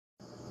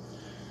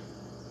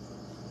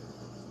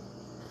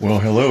Well,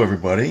 hello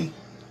everybody.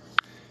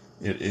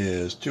 It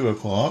is 2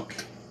 o'clock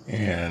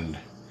and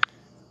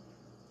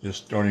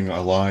just starting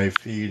a live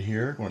feed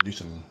here. Going to do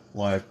some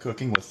live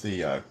cooking with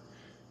the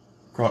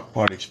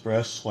Crockpot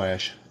Express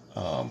slash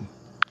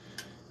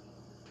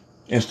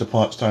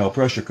Instapot style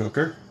pressure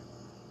cooker.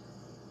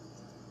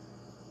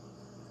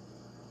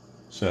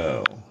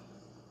 So,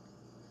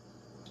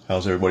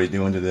 how's everybody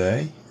doing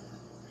today?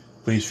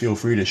 Please feel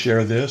free to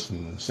share this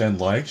and send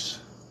likes.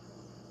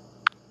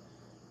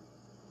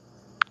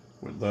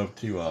 Would love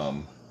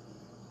to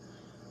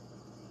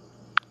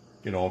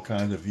get all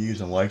kinds of views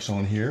and likes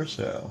on here.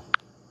 So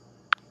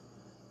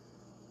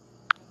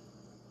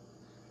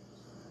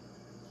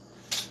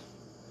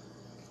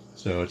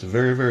it's a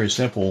very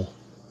simple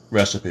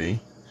recipe,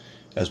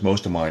 as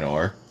most of mine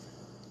are.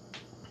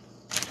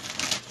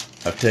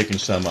 I've taken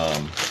some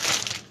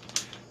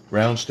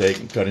round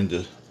steak and cut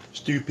into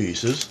stew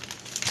pieces.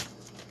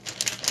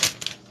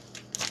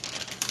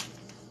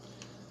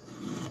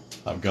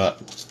 I've got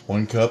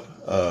 1 cup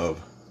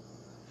of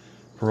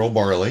pearl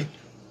barley.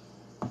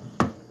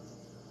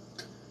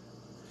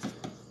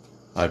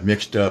 I've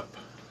mixed up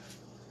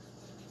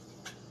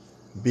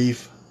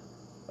beef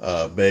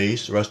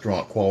base,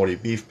 restaurant quality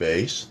beef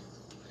base,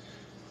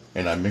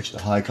 and I mixed a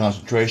high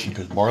concentration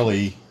because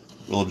barley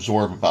will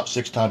absorb about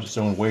 6 times its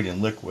own weight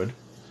in liquid.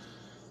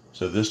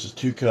 So this is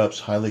 2 cups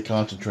highly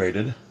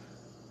concentrated.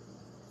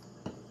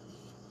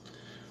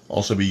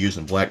 Also be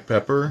using black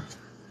pepper,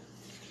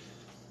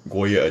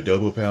 Goya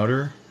adobo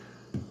powder,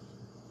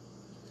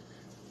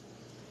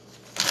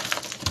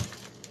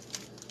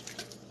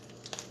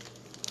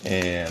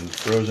 and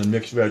frozen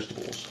mixed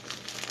vegetables.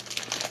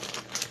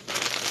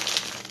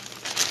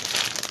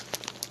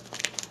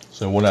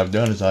 So what I've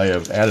done is I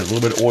have added a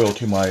little bit of oil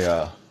to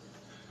my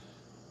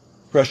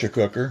pressure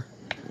cooker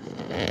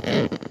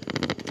and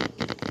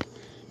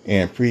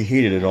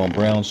preheated it on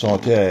brown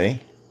saute.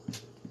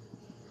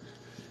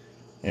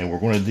 And we're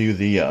going to do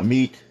the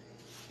meat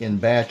in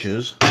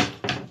batches.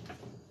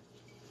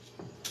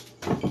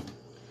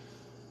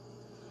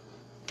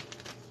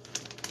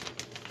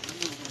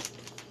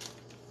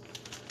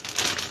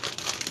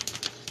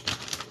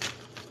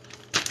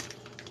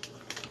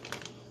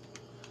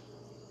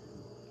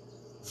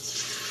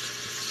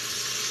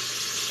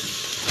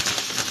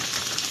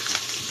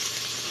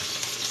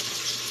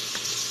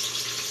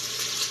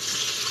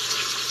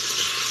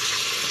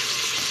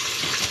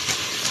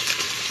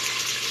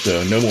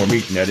 So no more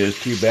meat than that is.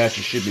 2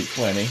 batches should be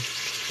plenty.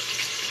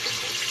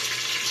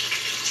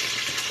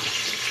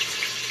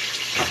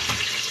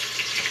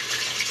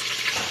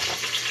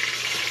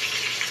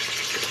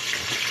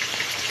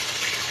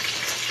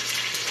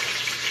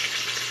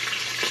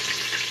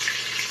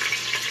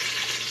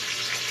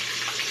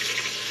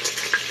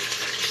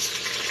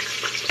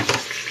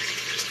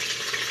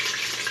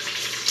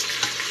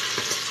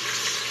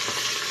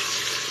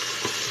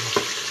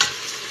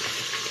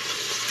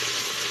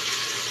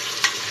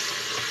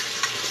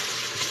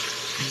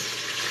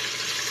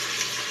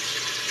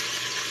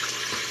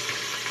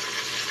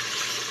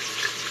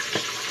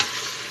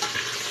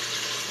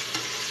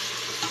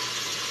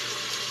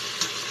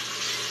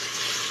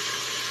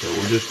 So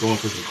we're just going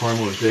for some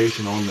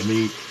caramelization on the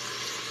meat.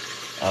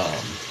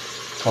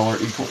 Color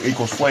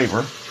equals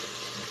flavor.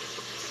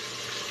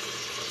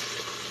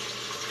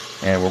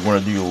 And we're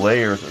going to do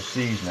layers of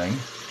seasoning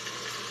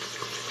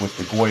with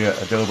the Goya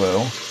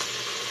adobo.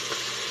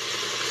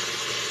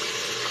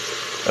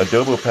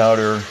 Adobo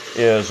powder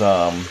is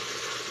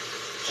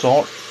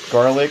salt,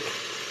 garlic,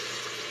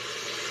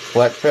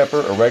 black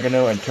pepper,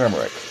 oregano, and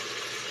turmeric.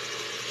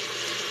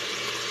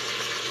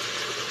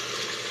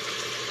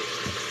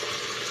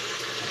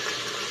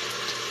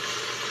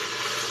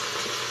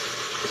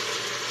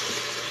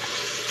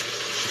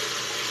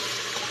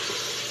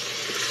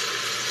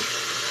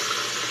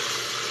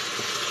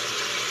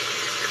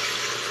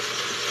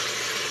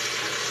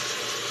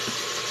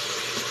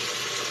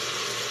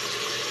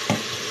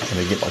 Let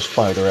me get my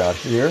spider out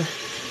here.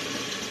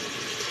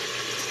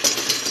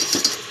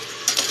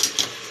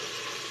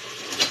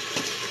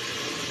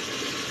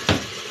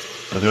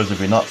 For those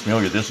of you not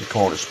familiar, this is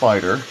called a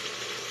spider.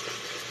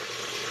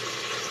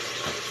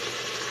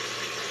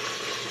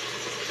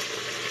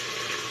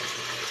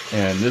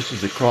 And this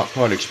is the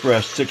Crockpot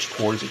Express 6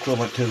 quarts,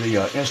 equivalent to the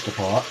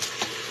Instapot.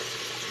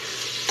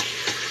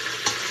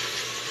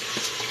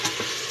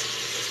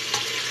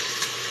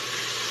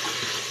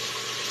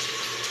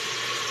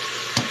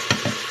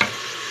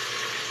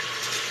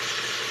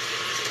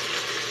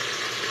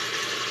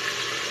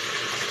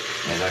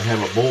 And I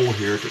have a bowl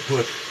here to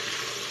put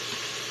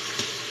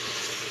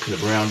the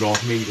browned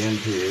off meat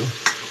into.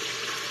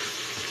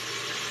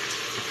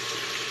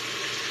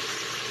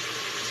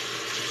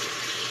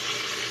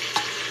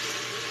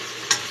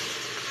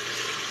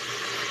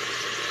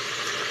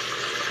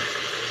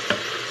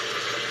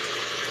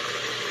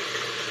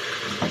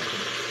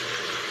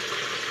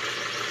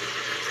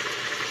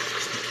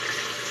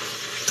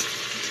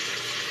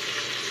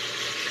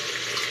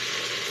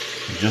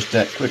 Just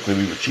that quickly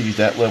we achieve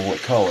that level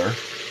of color.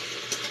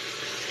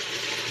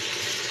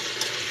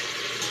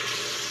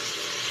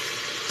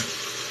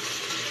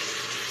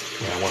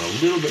 And I want a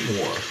little bit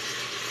more.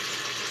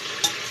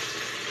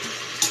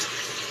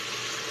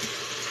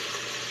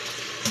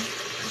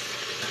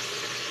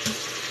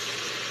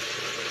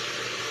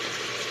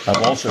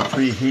 I've also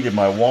preheated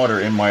my water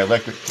in my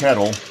electric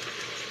kettle,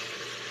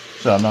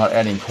 so I'm not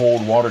adding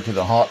cold water to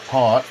the hot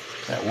pot.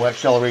 That will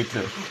accelerate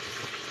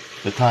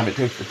the time it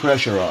takes to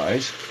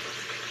pressurize.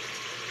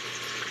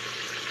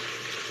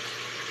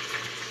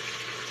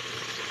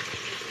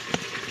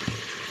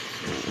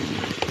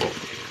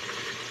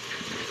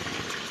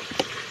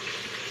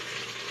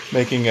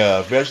 Making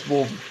a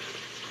vegetable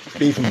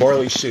beef and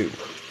barley soup.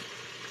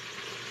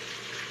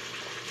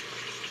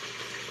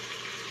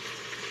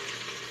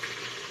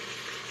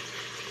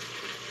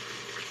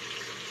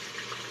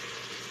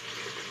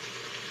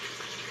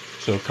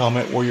 So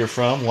comment where you're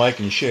from,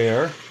 like and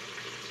share.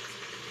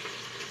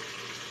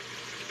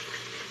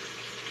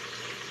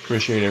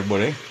 Appreciate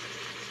everybody.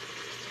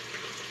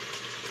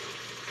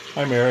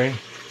 Hi Mary.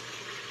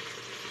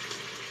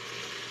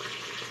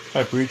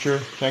 Hi Preacher.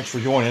 Thanks for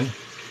joining.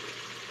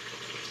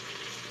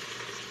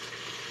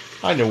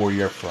 I know where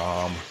you're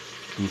from,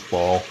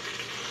 goofball.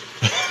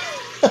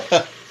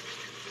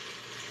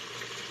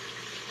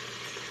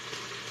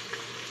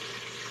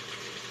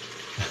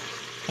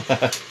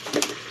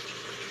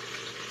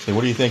 So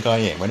what do you think I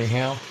am,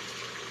 anyhow?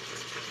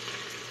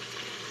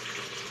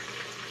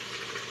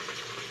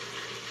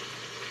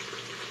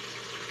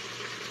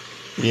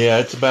 Yeah,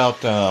 it's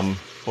about,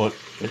 well,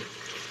 it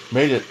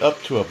made it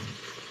up to a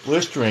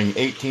blistering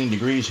 18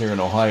 degrees here in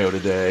Ohio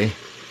today.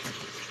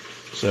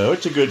 So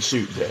it's a good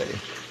soup day.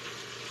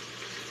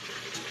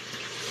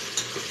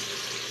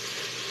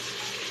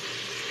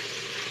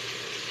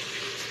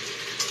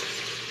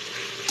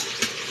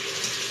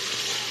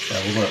 Now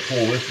we're going to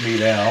pull this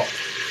meat out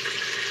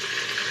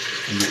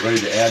and get ready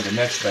to add the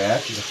next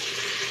batch.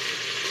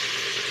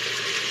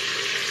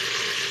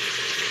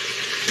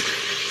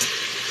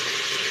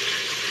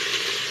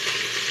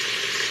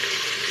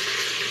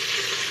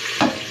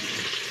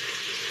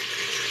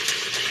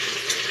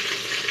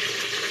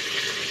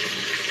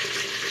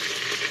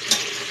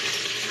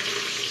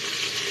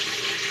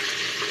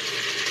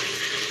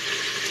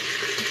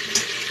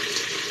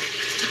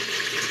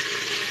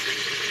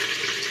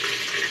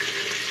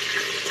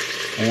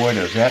 Boy,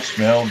 does that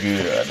smell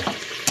good.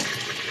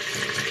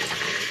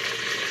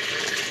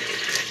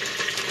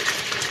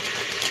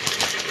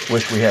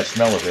 Wish we had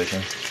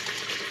smell-o-vision.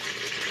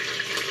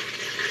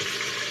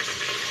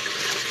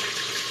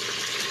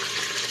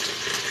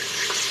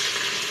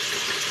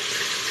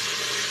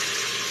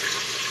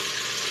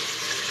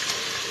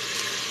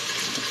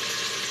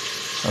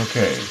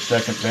 Okay,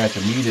 second batch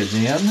of meat is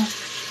in.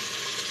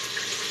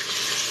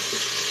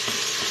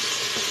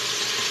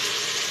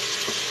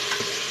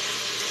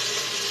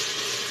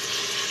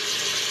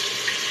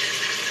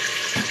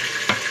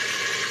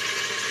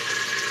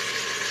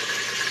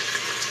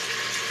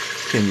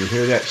 Can you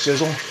hear that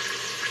sizzle?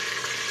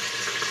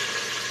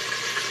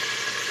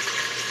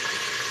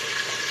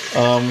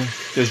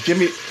 Does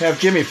Jimmy have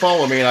Jimmy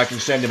follow me and I can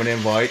send him an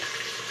invite?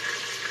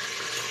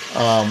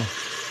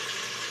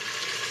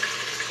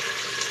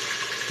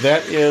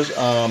 That is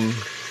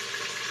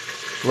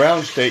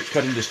round steak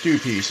cut into stew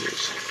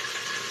pieces.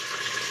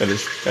 That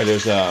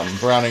is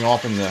browning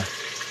off in the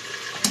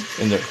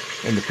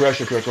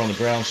pressure cooker on the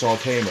brown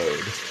saute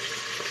mode.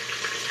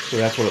 So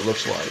that's what it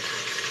looks like.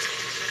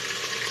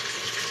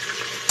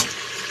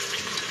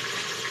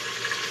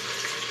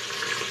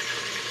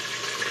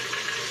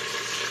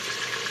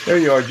 There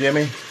you are,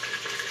 Jimmy.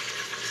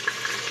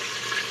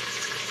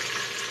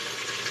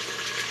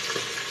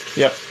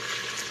 Yep.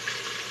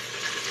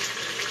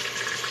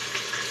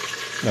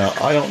 Now,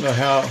 I don't know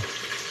how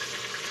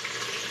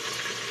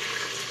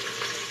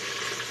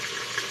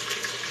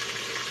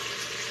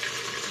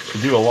to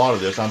do a lot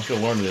of this. I'm still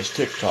learning this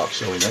TikTok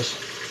silliness.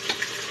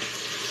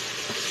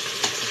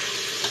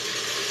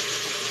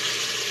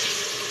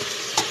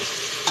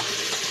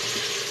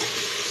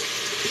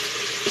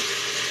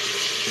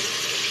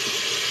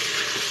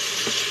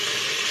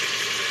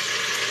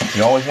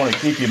 You always want to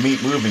keep your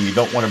meat moving. You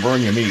don't want to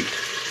burn your meat.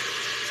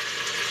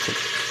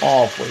 It's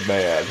awfully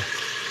bad.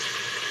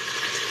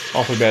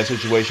 Awfully bad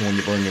situation when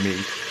you burn your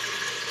meat.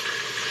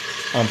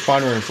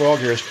 Finer and Frog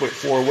here, split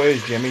 4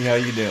 ways. Jimmy, how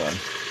you doing?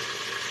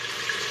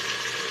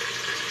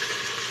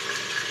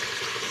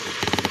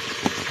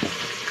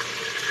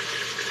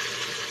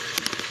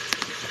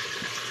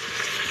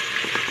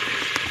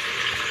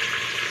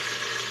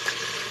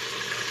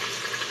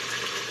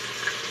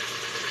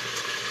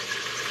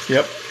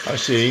 Yep, I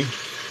see.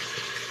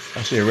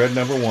 I see a red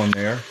number 1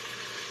 there.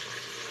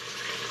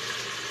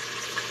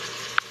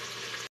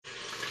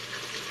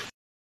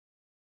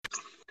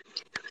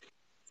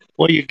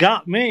 Well, you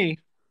got me.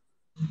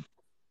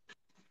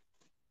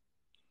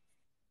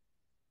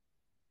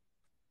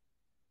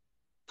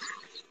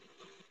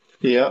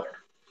 Yep.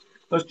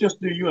 Let's just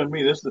do you and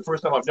me. This is the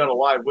first time I've done a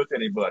live with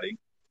anybody.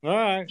 All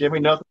right. Jimmy,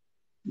 nothing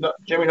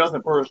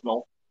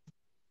personal.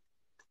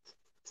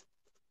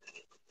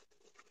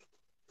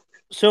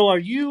 So are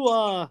you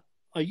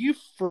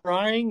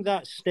frying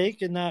that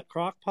steak in that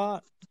crock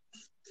pot?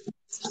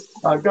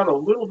 I've got a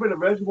little bit of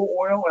vegetable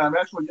oil, and I'm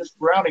actually just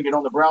browning it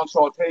on the brown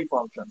saute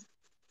function.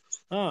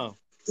 Oh,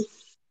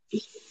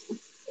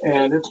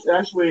 And it's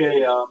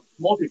actually a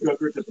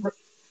multi-cooker.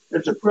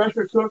 It's a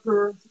pressure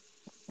cooker,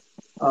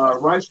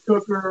 rice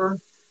cooker.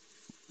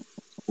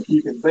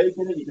 You can bake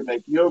in it. You can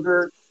make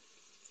yogurt.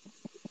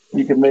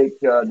 You can make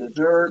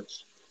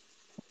desserts.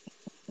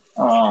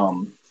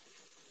 Um,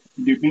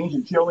 do beans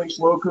and chili,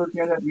 slow cook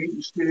in it, meat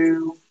and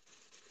stew,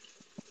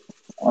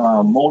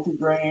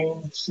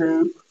 multi-grain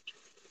soup.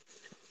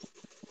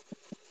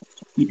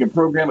 You can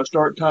program a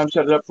start time,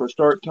 set it up for a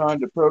start time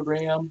to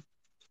program.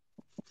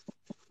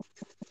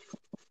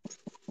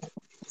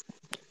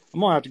 I'm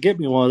gonna have to get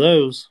me one of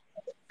those.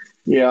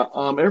 Yeah,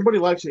 everybody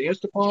likes the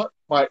Instapot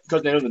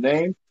because they know the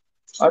name.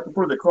 I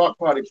prefer the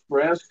Crockpot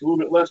Express. It's a little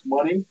bit less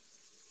money,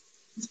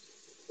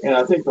 and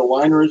I think the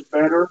liner is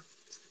better.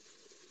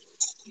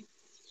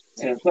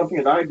 And something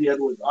that I did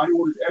was I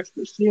ordered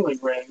extra sealing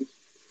rings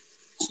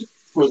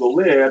for the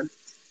lid,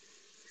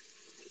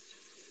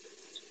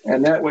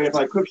 and that way, if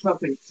I cook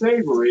something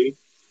savory,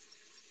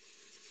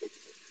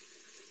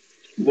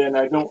 then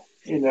I don't,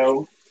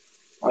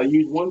 I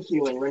use one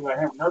sealing ring. I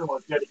have another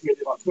one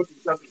dedicated on cooking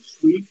something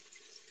sweet,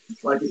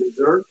 like a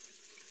dessert,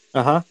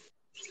 Uh-huh.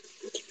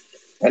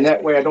 and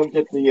that way I don't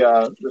get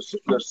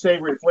the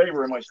savory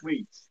flavor in my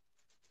sweets.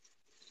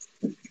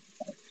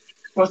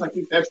 Plus, I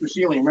keep extra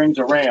sealing rings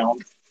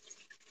around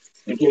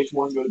in case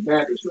one goes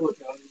bad or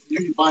silicone. You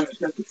can buy a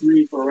set of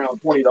three for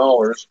around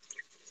 $20.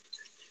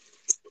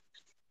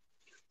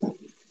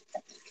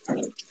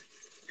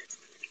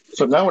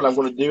 So now what I'm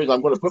going to do is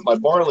I'm going to put my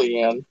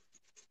barley in.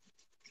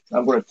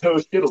 I'm going to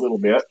toast it a little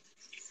bit,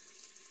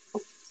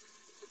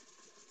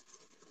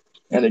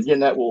 and again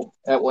that will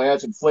add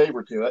some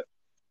flavor to it,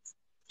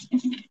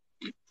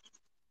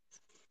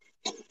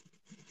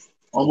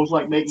 almost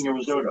like making a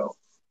risotto.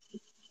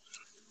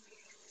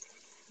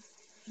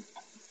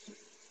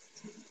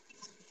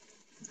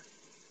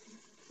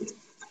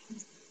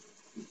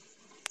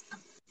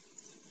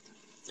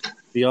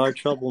 We are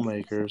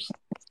troublemakers.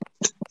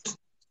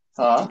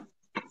 Huh?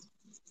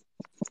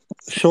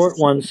 Short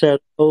one said,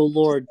 "Oh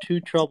Lord, two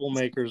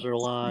troublemakers are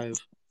alive."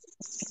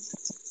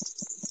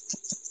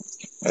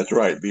 That's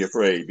right. Be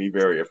afraid. Be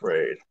very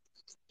afraid.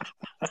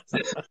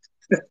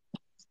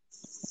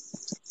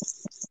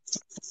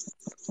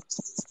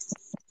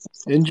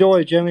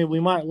 Enjoy, Jimmy. We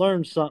might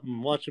learn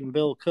something watching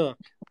Bill cook.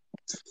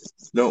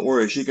 Don't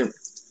worry. She can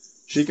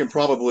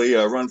probably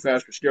run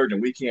faster scared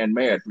than we can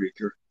mad,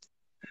 preacher.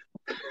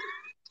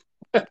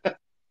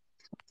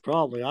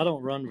 Probably. I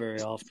don't run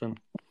very often.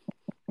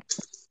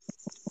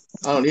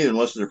 I don't either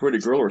unless it's a pretty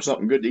girl or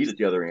something good to eat at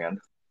the other end.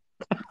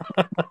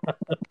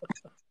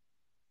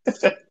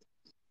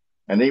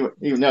 And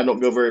even that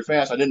don't go very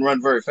fast. I didn't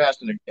run very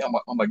fast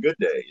on my good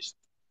days.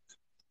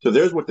 So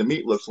there's what the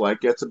meat looks like.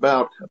 That's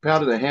about a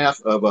pound and a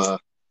half of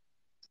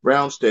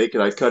round steak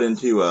that I cut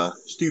into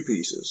stew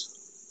pieces.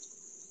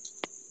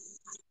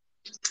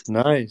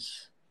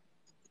 Nice.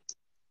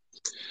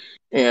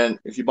 And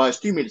if you buy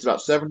stew meat, it's about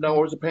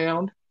 $7 a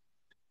pound.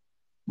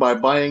 By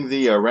buying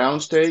the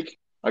round steak,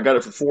 I got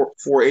it for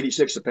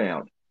 $4.86 a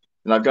pound,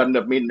 and I've got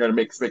enough meat in there to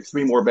make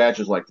three more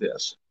batches like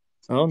this.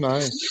 Oh,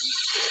 nice.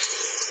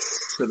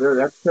 So there,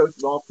 that's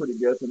toasted off pretty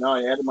good. So now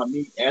I added my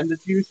meat and the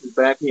juices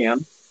back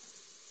in.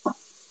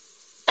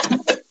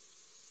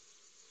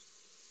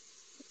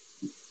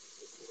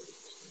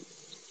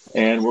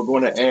 And we're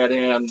going to add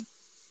in,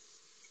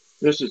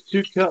 this is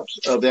 2 cups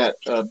of that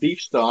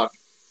beef stock,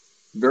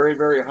 very,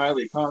 very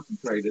highly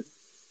concentrated.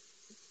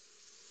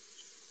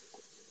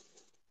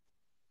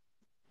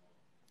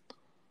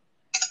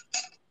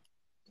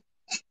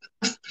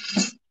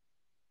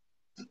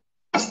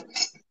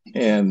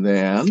 And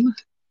then,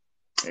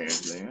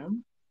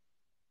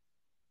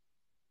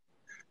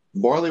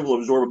 barley will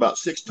absorb about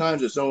 6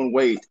 times its own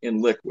weight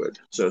in liquid.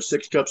 So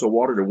 6 cups of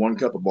water to 1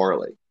 cup of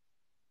barley.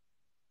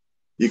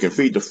 You can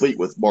feed the fleet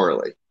with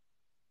barley.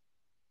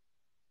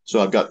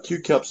 So I've got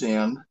 2 cups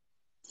in.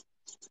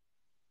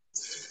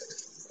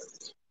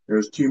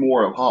 There's 2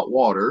 more of hot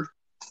water.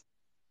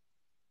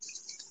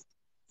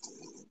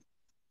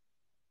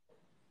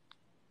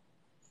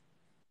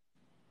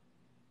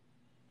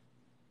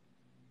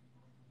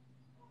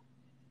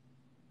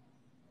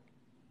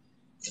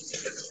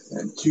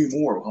 And 2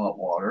 more of hot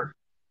water.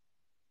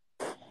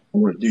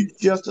 I'm going to do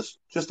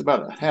just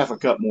about a half a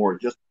cup more,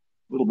 just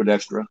a little bit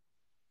extra.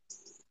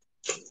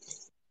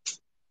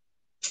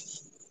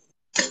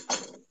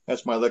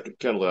 That's my electric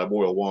kettle that I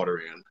boil water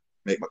in.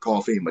 Make my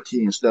coffee and my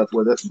tea and stuff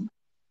with it.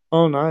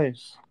 Oh,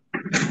 nice.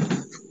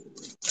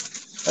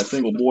 That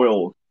thing will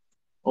boil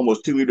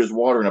almost 2 liters of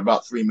water in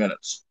about 3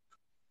 minutes.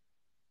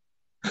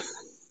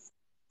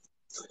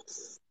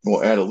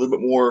 We'll add a little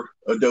bit more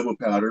adobo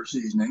powder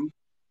seasoning.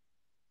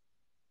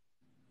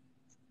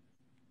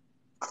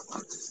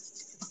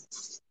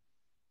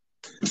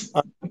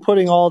 I'm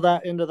putting all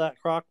that into that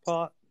crock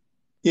pot.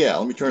 Yeah,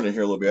 let me turn it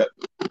here a little bit.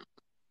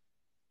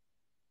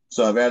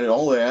 So I've added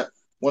all that.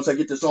 Once I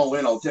get this all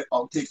in, I'll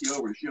take you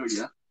over to show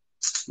you. A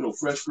little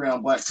fresh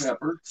ground black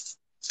pepper.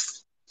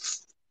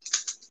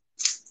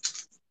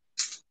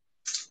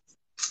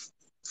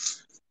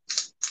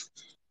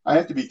 I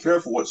have to be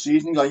careful what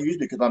seasonings I use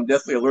because I'm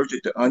deathly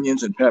allergic to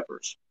onions and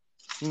peppers.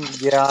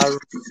 Yeah, I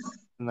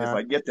remember If that.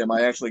 I get them,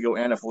 I actually go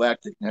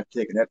anaphylactic and have to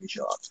take an epi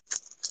shot.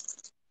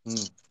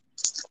 Mm.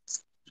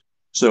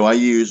 So I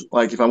use,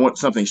 like, if I want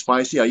something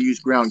spicy, I use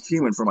ground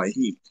cumin for my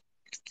heat.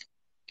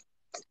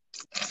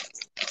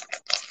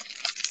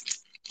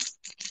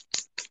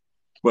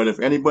 But if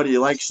anybody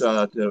likes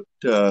to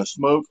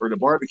smoke or to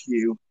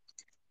barbecue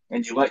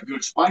and you like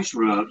good spice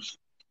rubs,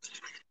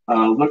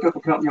 look up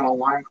a company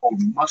online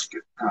called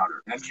Musket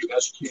Powder,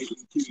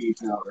 Musket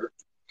powder,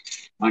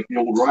 like the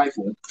old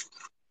rifle.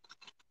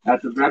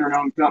 That's a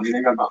veteran-owned company.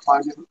 They got about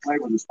 5 different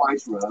flavors of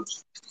spice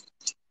rubs.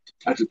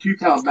 That's a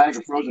 2-pound bag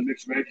of frozen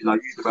mixed veggies. I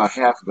used about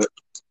half of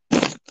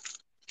it.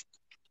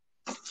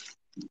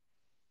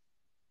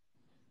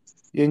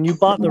 And you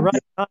bought the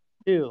right kind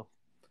too.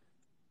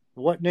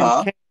 Wasn't any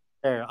Huh? can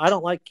there. I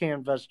don't like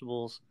canned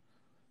vegetables.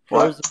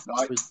 What? Frozen.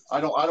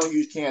 I don't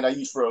use canned. I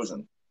use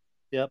frozen.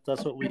 Yep,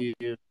 that's what we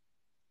use.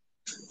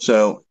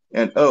 So,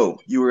 and oh,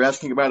 you were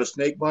asking about a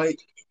snake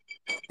bite?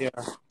 Yeah.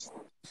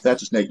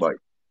 That's a snake bite.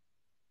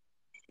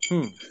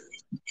 Hmm.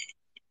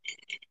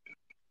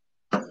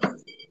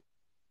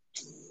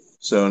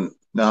 So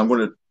now I'm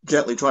going to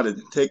gently try to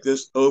take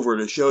this over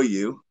to show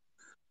you.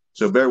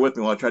 So bear with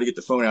me while I try to get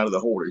the phone out of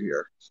the holder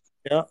here.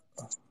 Yeah.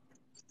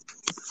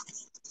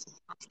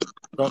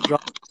 Don't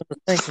drop it in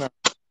the sink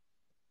now.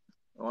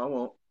 Oh, I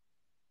won't.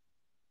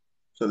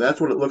 So that's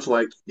what it looks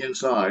like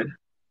inside.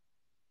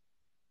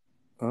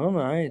 Oh,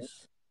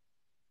 nice.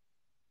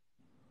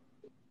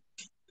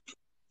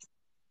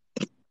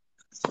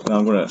 Now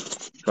I'm going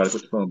to try to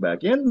put the phone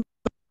back in.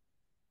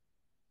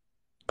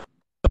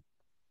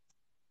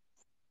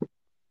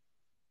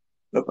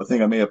 Oh, I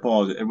think I may have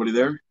paused it. Everybody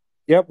there?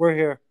 Yep, we're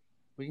here.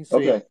 We can see it.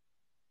 Okay.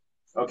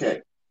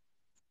 Okay.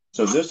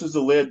 So this is the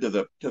lid to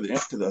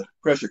the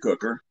pressure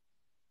cooker.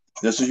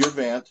 This is your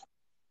vent.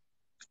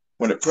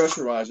 When it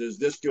pressurizes,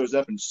 this goes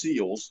up and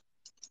seals.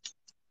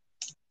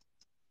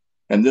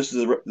 And this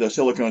is the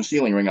silicone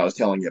sealing ring I was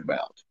telling you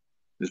about.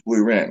 This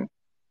blue ring.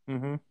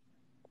 Mm-hmm.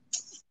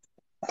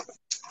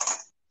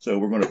 So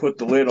we're going to put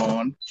the lid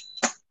on,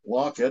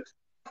 lock it,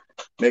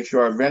 make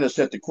sure our vent is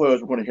set to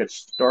close. We're going to hit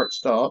start,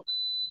 stop.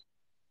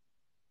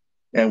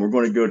 And we're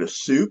going to go to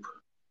soup.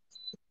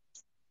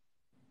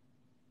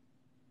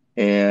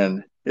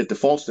 And it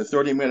defaults to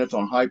 30 minutes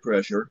on high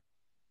pressure.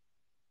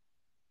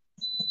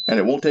 And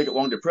it won't take it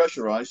long to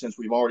pressurize since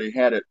we've already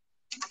had it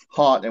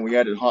hot and we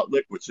added hot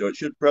liquid. So it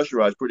should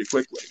pressurize pretty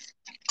quickly.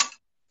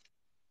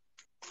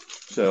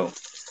 So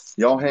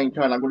y'all hang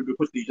tight. I'm going to go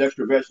put these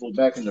extra vegetables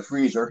back in the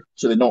freezer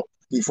so they don't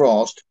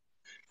defrost.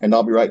 And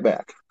I'll be right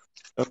back.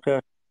 Okay.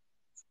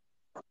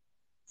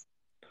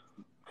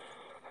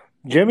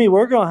 Jimmy,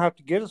 we're gonna have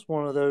to get us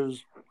one of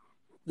those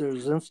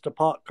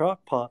Instapot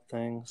Crockpot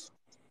things.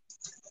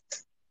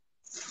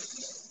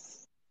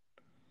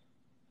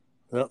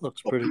 That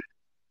looks pretty.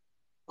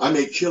 I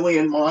make chili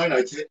in mine.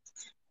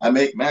 I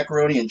make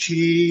macaroni and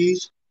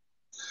cheese.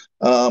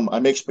 I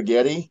make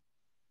spaghetti.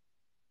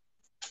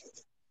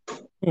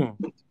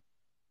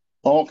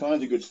 All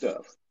kinds of good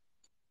stuff.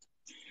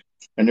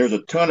 And there's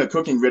a ton of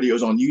cooking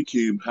videos on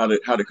YouTube how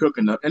to cook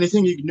enough.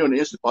 Anything you can do in the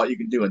Instant Pot, you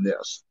can do in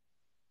this.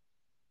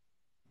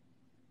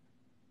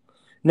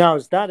 Now,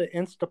 is that an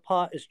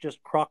Instapot? It's just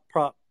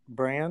Crockpot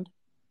brand?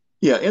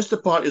 Yeah,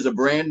 Instant Pot is a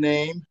brand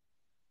name,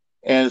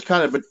 and it's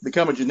kind of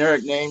become a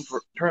generic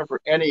term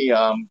for any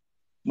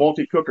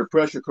multi-cooker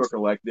pressure cooker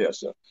like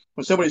this.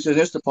 When somebody says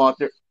Instant Pot,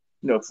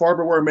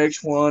 Farberware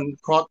makes one,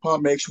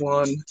 Crockpot makes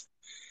one,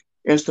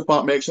 Instant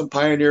Pot makes them,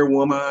 Pioneer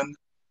Woman.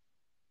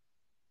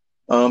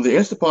 The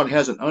Instant Pot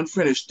has an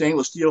unfinished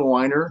stainless steel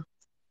liner.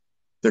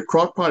 The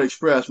Crockpot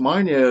Express,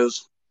 mine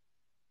is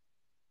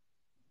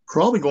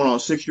probably going on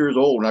 6 years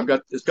old,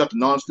 and it's got the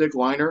non-stick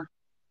liner.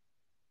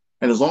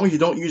 And as long as you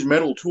don't use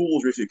metal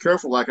tools, or if you're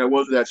careful, like I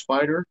was with that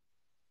spider,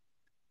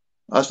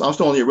 I'm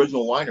still on the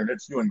original liner, and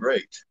it's doing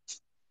great.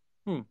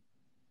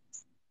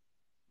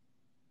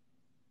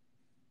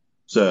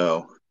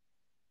 So,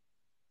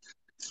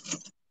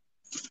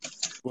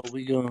 well,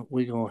 we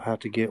gonna have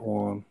to get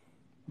one.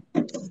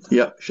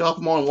 Yeah, shop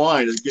them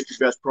online and get your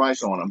best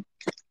price on them.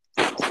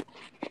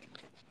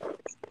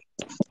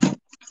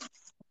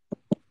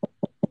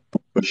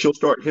 But she'll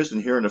start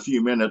hissing here in a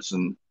few minutes,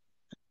 and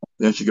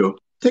then she go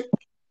tick.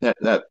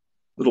 That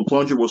little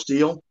plunger will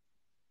seal.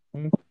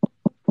 Mm-hmm.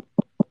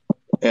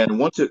 And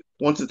once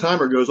the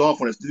timer goes off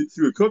when it's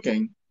through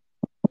cooking,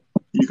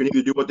 you can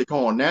either do what they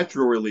call a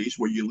natural release,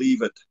 where you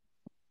leave it.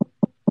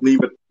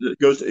 It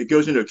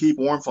goes into a keep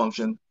warm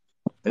function,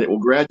 and it will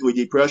gradually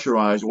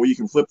depressurize, or you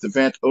can flip the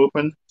vent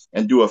open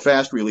and do a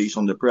fast release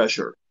on the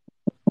pressure.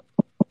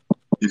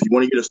 If you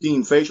want to get a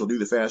steam facial, do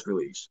the fast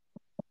release.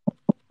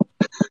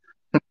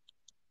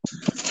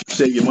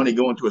 Save your money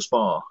going to a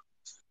spa.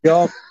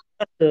 Yeah,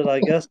 I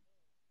guess.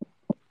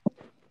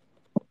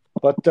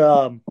 But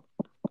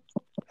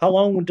how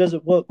long does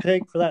it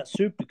take for that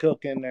soup to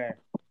cook in there?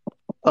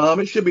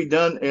 It should be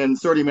done in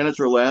 30 minutes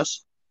or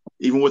less,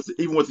 even with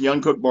the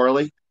uncooked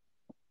barley.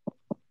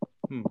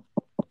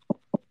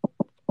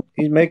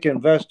 He's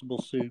making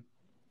vegetable soup.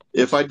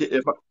 Beef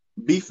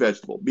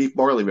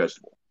barley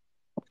vegetable.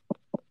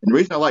 And the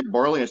reason I like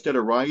barley instead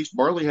of rice,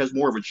 barley has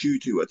more of a chew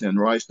to it than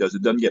rice does.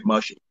 It doesn't get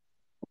mushy.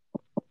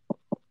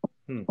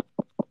 Hmm.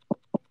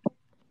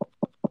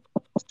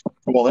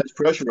 Well, that's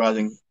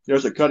pressurizing.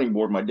 There's a cutting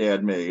board my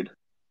dad made.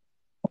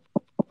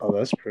 Oh,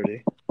 that's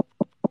pretty.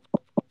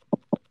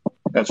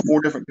 That's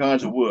 4 different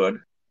kinds of wood.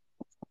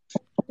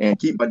 And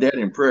keep my dad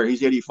in prayer.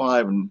 He's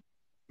 85, and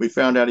we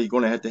found out he's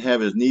going to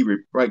have his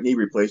right knee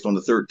replaced on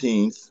the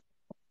 13th.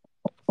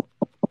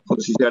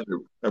 Plus, he's had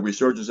a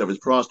resurgence of his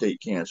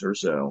prostate cancer.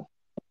 So,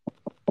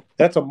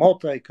 That's a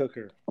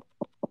multi-cooker.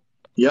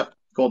 yep,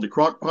 called the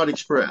Crockpot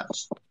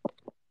Express.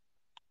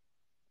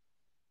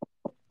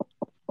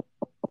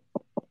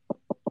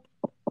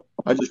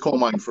 I just call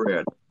mine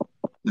Fred.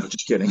 No,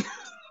 just kidding.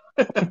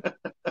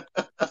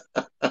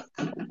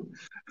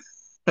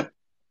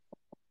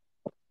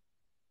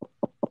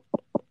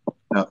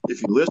 Now,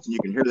 if you listen, you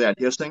can hear that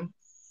hissing.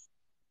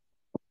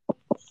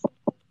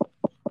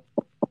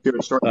 Hear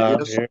it starting to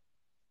hiss? Here.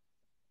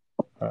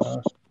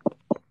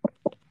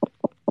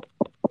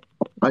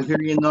 I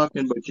hear you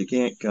knocking, but you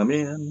can't come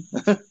in.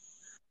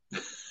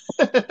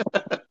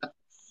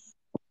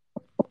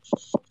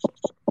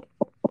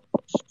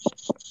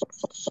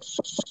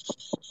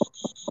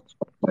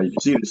 Now, you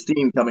can see the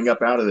steam coming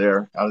up out of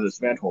there, out of this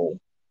vent hole.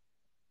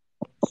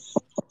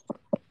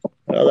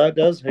 Well, that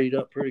does heat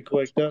up pretty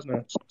quick, doesn't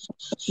it?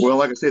 Well,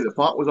 like I say, the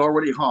pot was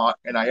already hot,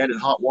 and I added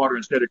hot water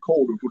instead of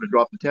cold, which would have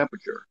dropped the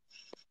temperature.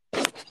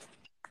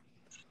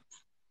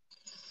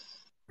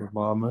 Your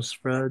mama's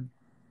Fred.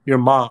 Your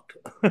mop.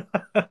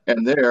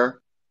 And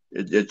there,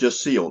 it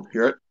just sealed.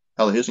 Hear it?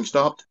 How the hissing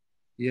stopped?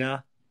 Yeah.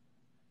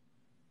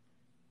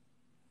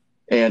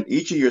 And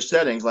each of your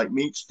settings, like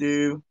meat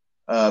stew,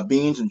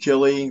 beans and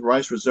chili,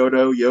 rice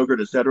risotto,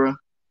 yogurt, etc.,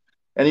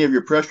 any of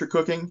your pressure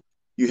cooking,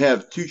 you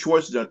have 2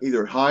 choices on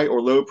either high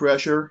or low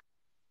pressure.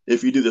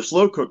 If you do the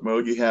slow cook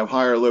mode, you have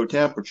high or low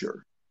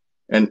temperature.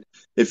 And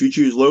if you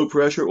choose low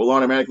pressure, it will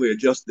automatically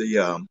adjust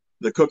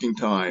the cooking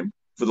time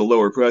for the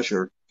lower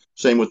pressure.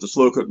 Same with the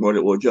slow cook mode,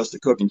 it will adjust the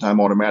cooking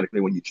time automatically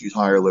when you choose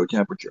high or low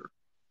temperature.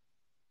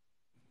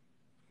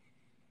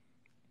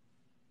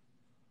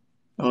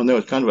 I don't know,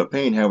 it's kind of a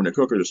pain having a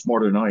cooker that's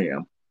smarter than I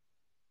am.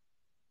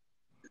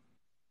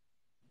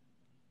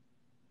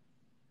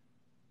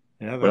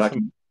 Yeah, But I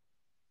can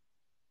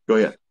go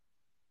ahead.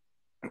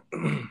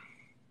 And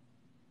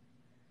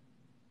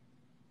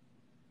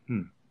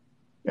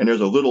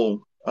there's a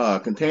little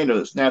container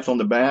that snaps on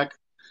the back.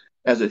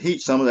 As it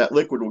heats, some of that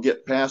liquid will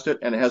get past it,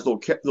 and it has a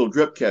little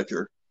drip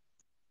catcher,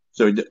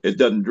 so it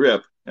doesn't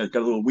drip. And it's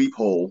got a little weep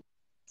hole.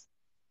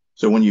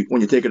 So when you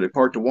take it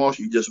apart to wash,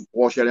 you just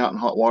wash that out in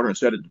hot water and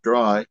set it to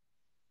dry.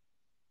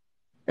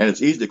 And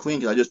it's easy to clean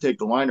because I just take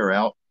the liner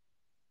out.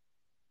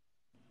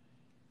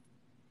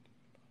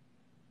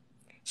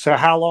 So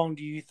how long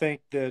do you think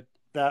that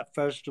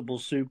vegetable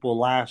soup will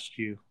last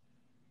you?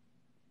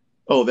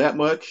 Oh, that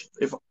much?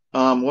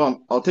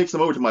 Well, I'll take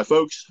some over to my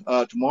folks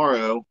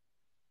tomorrow.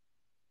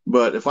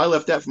 But if I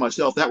left that for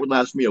myself, that would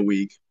last me a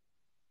week.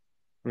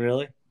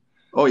 Really?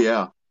 Oh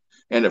yeah,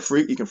 and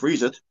you can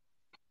freeze it.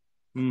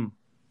 Hmm.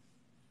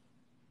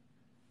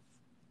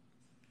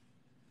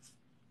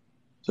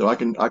 So I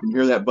can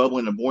hear that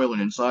bubbling and boiling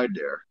inside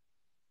there.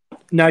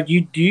 Now, do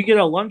you get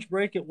a lunch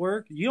break at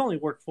work? You only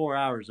work 4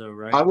 hours, though, I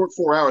right? work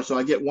 4 hours, so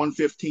I get one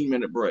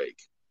 15-minute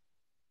break.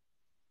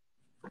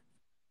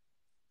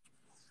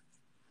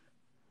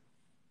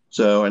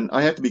 So, and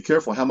I have to be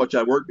careful how much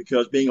I work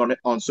because being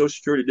on Social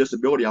Security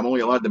disability, I'm only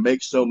allowed to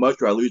make so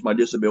much or I lose my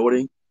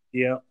disability.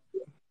 Yeah.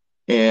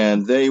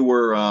 And they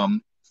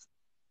wanted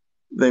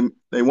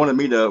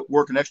me to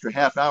work an extra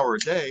half hour a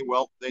day.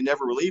 Well, they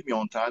never relieved me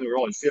on time. They were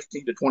only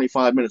 15 to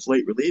 25 minutes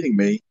late relieving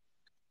me,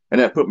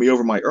 and that put me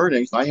over my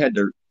earnings. I had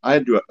to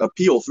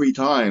appeal 3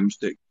 times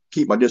to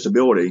keep my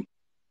disability.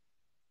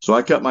 So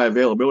I cut my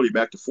availability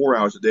back to 4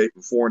 hours a day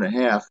from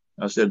 4.5.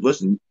 I said,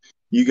 listen,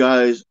 you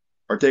guys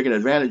are taking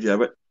advantage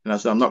of it. And I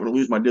said, I'm not going to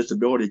lose my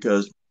disability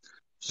because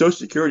Social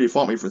Security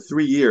fought me for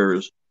 3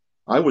 years.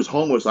 I was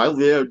homeless. I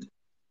lived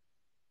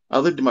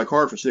in my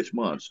car for 6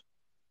 months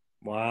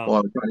while Wow. I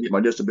was trying to get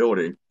my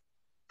disability.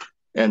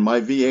 And my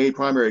VA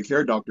primary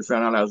care doctor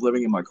found out I was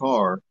living in my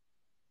car.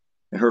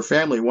 And her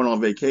family went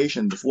on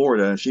vacation to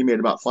Florida, and she made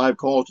about 5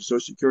 calls to Social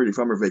Security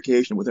from her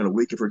vacation. Within a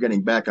week of her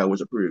getting back, I was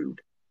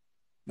approved.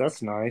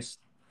 That's nice.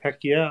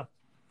 Heck yeah.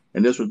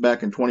 And this was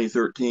back in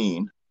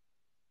 2013.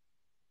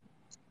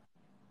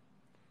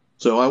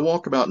 So I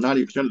walk about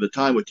 90% of the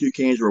time with 2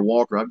 canes or a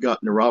walker. I've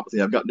got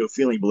neuropathy. I've got no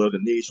feeling below the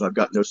knee, so I've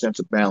got no sense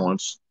of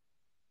balance.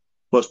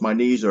 Plus, my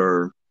knees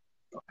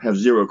have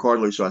 0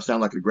 cartilage, so I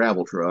sound like a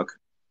gravel truck.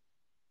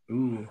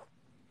 Ooh.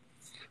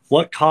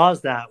 What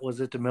caused that? Was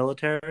it the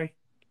military?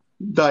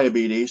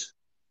 Diabetes.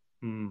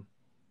 Hmm.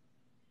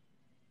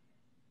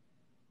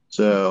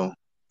 So,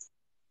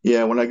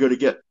 yeah, when I go to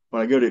a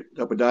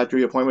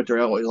podiatry appointment, they're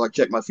always like,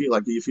 check my feet.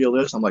 Like, do you feel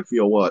this? I'm like,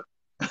 feel what?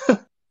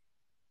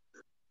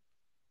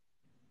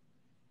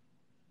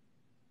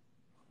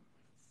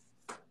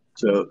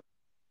 So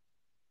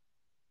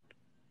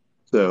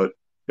So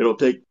it'll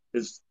take.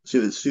 See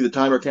the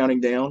timer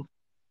counting down.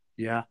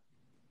 Yeah.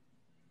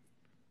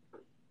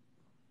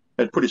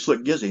 That's pretty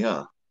slick gizzy,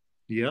 huh?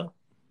 Yeah.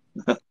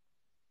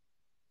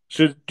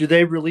 So do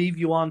they relieve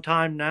you on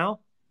time now?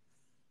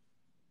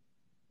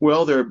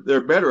 Well, they're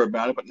better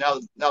about it, but now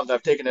that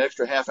I've taken an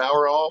extra half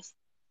hour off,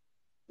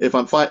 if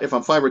I'm 5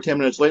 or 10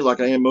 minutes late, like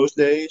I am most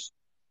days,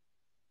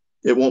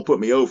 it won't put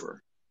me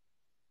over.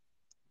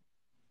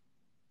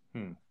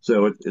 Hmm.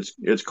 So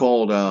it's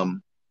called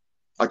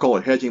I call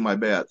it hedging my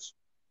bets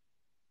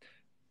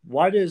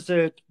Why is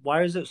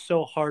it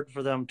so hard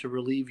for them to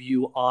relieve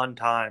you on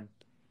time?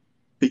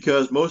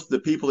 because most of the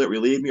people that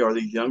relieve me are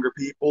these younger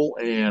people,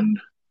 and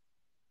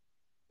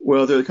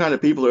well, they're the kind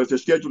of people that if they're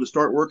scheduled to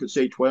start work at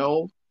say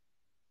 12,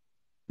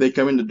 they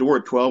come in the door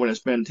at 12 and they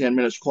spend 10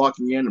 minutes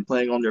clocking in and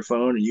playing on their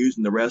phone and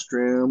using the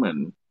restroom,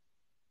 and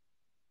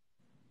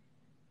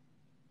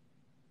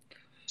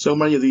so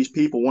many of these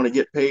people want to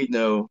get paid,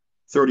 30,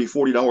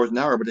 $40 an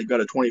hour, but they've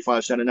got a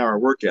 25 cent an hour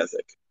work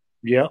ethic.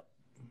 Yep.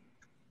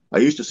 I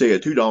used to say a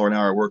 $2 an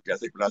hour work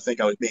ethic, but I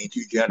think I was being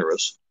too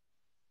generous.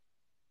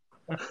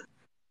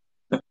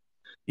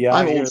 Yeah,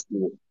 I'm I old hear.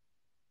 school.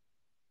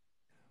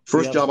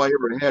 First Yeah. job I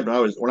ever had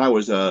when I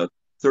was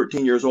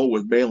 13 years old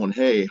was baling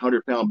hay,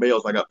 100-pound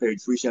bales. I got paid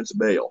 3 cents a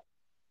bale,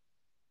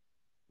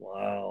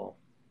 Wow.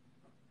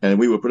 and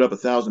we would put up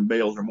 1,000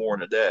 bales or more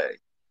in a day.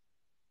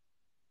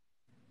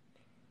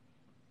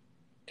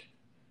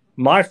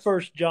 My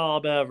first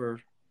job ever,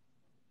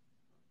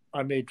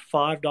 I made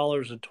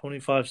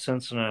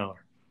 $5.25 an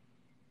hour.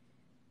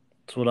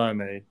 That's what I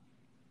made.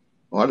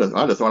 Well,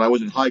 I'd have thought I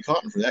was in high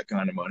cotton for that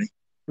kind of money.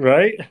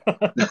 Right?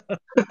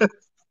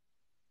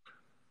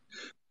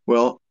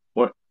 Well,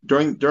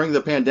 during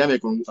the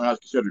pandemic when I was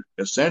considered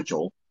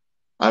essential,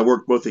 I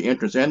worked both the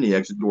entrance and the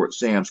exit door at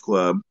Sam's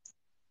Club.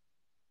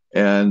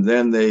 And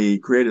then they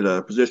created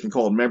a position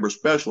called member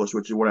specialist,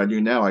 which is what I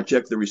do now. I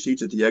check the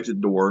receipts at the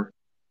exit door,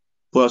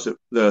 plus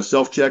the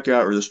self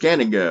checkout or the scan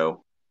and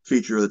go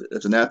feature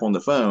that's an app on the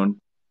phone.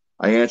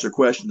 I answer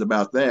questions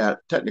about that,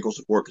 technical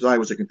support, because I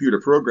was a computer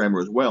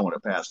programmer as well in a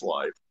past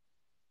life.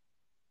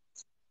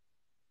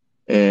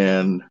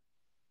 And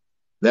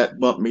that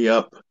bumped me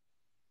up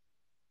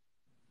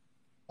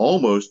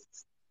almost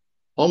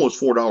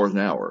almost $4 an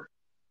hour.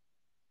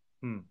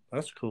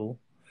 That's cool.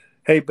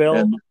 Hey, Bill,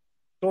 And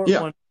short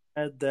yeah, one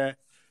said that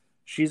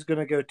she's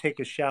gonna go take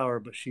a shower,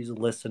 but she's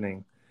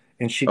listening,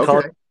 and she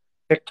called okay,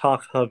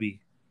 TikTok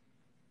hubby.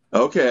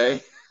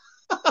 okay.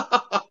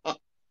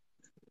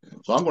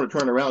 So I'm going to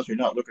turn around so you're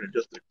not looking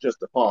at just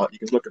the pot. You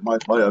can look at my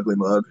ugly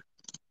mug.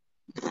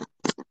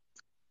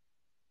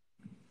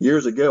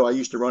 Years ago, I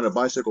used to run a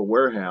bicycle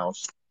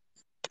warehouse,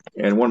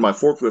 and one of my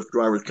forklift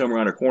drivers come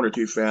around a corner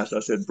too fast. I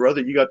said,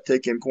 "Brother, you got to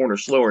take in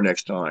corners slower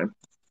next time."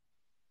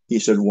 He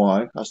said,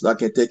 "Why?" I said, "I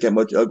can't take that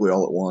much ugly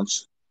all at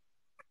once."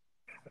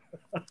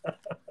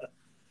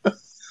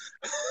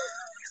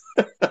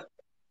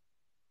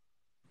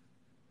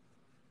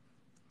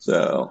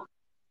 So,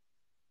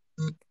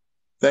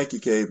 thank you,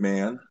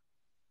 caveman.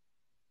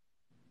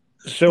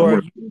 So I'm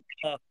are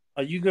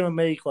gonna. you gonna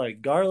make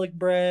like garlic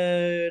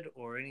bread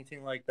or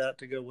anything like that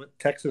to go with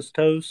Texas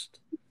toast?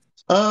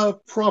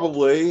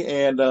 Probably.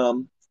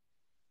 And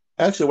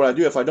actually, what I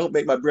do if I don't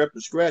make my bread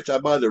from scratch, I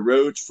buy the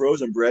Rhodes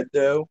frozen bread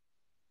dough,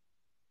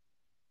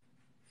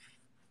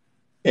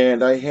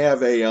 and I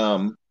have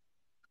a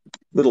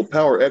little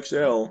Power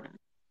XL.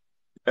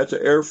 That's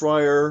an air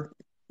fryer,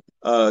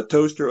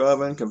 toaster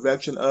oven,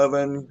 convection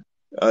oven.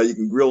 You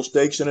can grill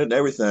steaks in it and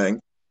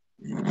everything.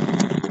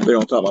 They're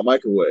on top of my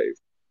microwave.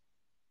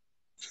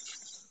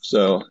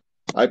 So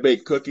I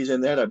bake cookies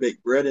in that. I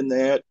bake bread in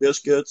that,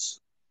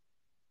 biscuits,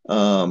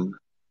 um,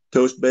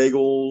 toast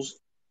bagels.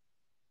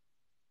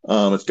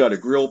 It's got a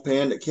grill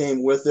pan that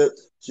came with it,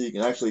 so you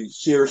can actually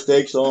sear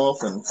steaks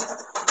off. And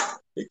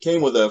it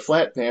came with a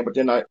flat pan, but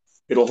then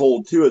it'll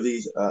hold two of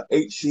these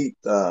 8 sheet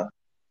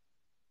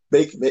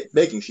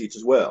baking sheets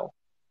as well.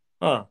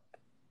 Huh.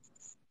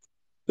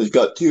 It's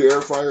got two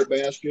air fryer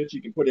baskets.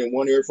 You can put in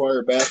one air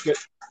fryer basket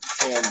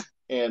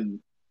and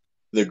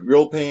the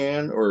grill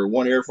pan, or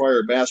one air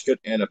fryer basket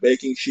and a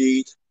baking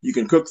sheet. You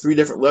can cook 3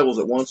 different levels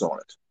at once on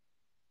it.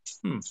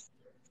 Hmm.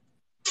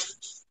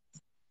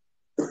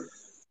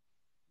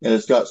 And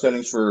it's got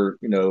settings for,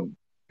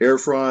 air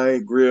fry,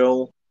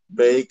 grill,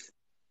 bake,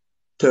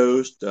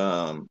 toast,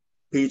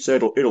 pizza.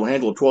 It'll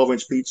handle a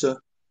 12-inch pizza.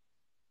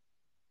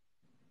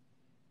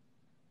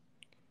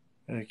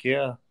 Heck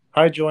yeah.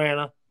 Hi,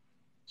 Joanna.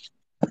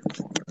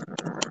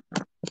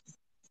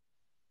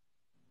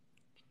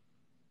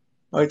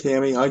 Hi,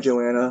 Tammy. Hi,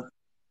 Joanna.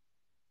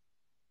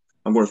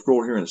 I'm going to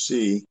scroll here and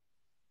see.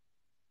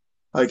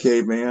 Hi,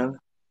 caveman.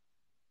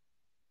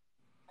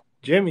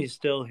 Jimmy's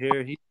still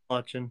here. He's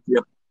watching.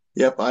 Yep.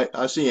 Yep.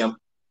 I see him.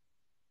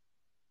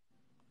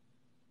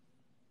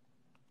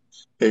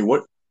 Hey,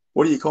 what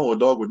do you call a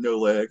dog with no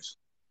legs?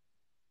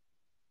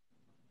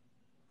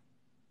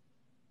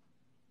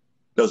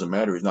 Doesn't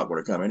matter. He's not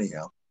going to come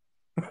anyhow.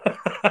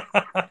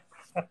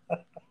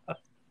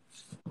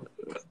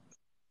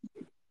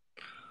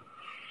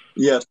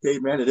 Yes,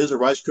 caveman. It is a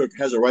rice cook.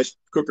 Has a rice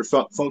cooker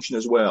function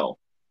as well.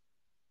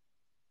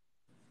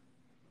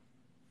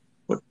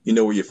 But you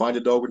know where you find a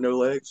dog with no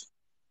legs?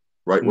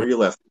 Right No, where you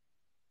left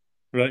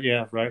right,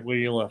 yeah, right where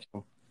you left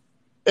them.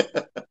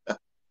 it.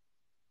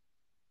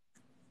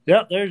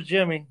 Yep, there's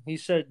Jimmy. He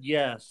said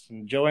yes,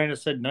 and Joanna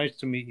said nice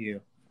to meet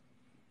you.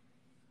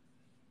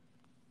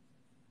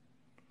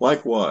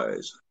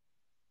 Likewise.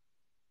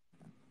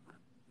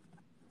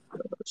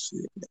 Let's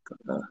see.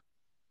 Uh,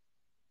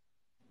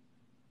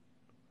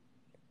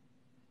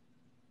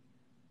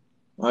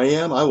 I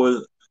am. I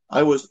was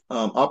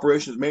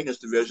operations maintenance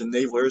division,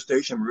 Naval Air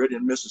Station,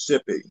 Meridian,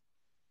 Mississippi,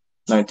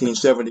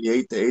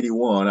 1978 to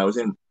 81. I was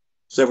in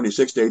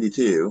 76 to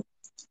 82.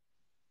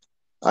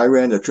 I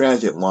ran the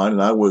transit line,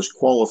 and I was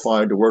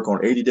qualified to work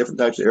on 80 different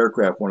types of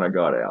aircraft when I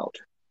got out.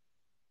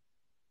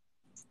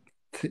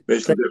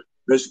 Basically,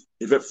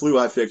 if it flew,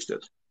 I fixed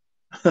it.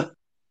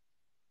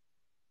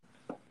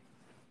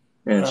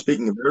 And Uh,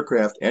 speaking of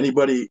aircraft,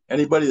 anybody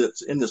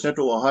that's in the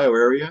Central Ohio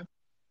area,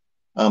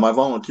 I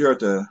volunteer at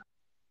the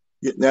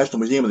National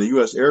Museum of the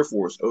U.S. Air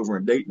Force over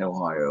in Dayton,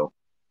 Ohio,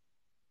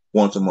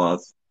 once a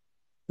month.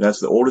 That's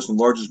the oldest and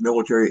largest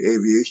military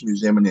aviation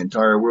museum in the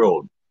entire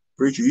world.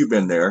 Preacher, you've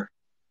been there.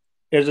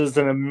 it is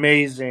an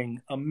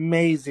amazing,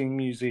 amazing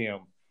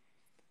museum.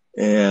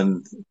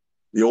 And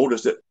the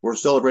oldest, we're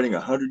celebrating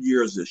 100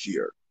 years this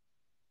year.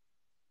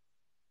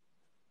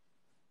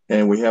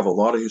 And we have a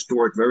lot of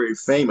historic, very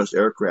famous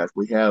aircraft.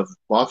 We have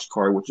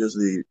Boxcar, which is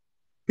the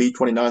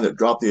B-29 that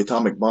dropped the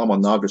atomic bomb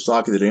on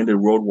Nagasaki that ended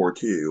World War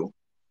II.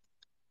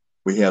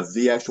 We have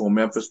the actual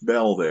Memphis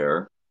Belle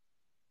there.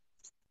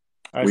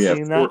 I've We have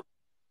seen that. four,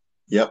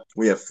 yep,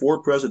 we have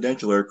four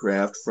presidential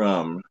aircraft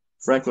from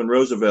Franklin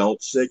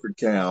Roosevelt's Sacred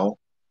Cow,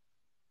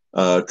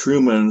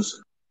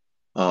 Truman's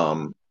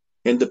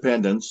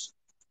Independence,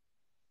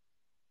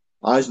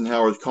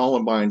 Eisenhower's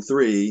Columbine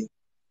 3,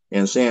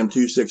 and Sam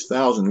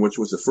 26000, which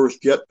was the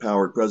first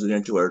jet-powered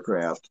presidential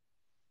aircraft.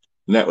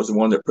 And that was the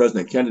one that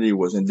President Kennedy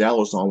was in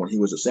Dallas on when he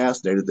was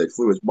assassinated. They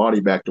flew his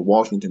body back to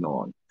Washington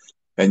on.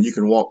 And you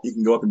can go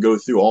up and go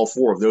through all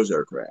four of those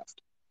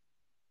aircraft.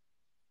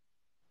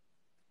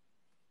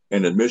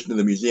 And admission to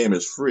the museum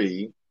is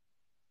free.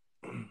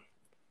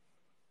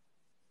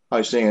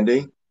 Hi,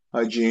 Sandy.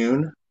 Hi,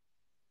 June.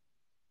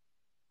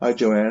 Hi,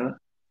 Joanna.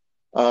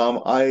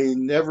 I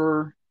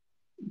never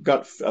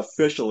got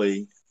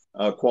officially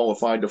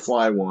qualified to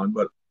fly one,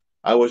 but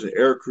I was an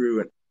air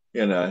crew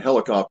in a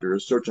helicopter,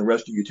 search and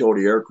rescue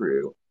utility air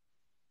crew.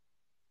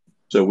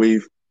 So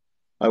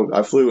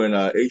I flew in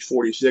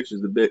H-46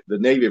 is the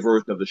Navy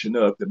version of the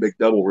Chinook, the big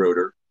double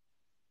rotor.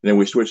 And then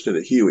we switched to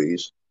the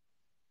Hueys.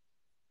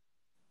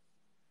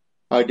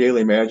 Hi,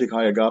 Daily Magic.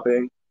 Hi,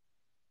 Agape.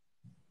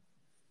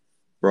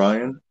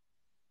 Brian.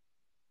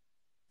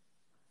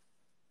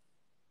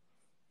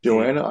 Yeah.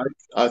 Joanna.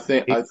 I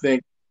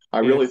Yeah.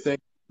 really think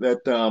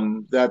that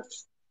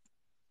that's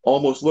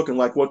almost looking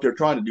like what they're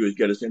trying to do is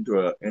get us into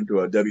a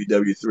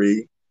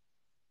WW3.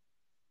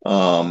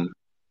 Um,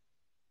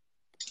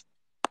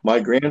 my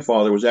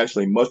grandfather was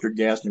actually mustard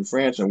gassed in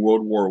France in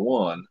World War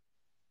One.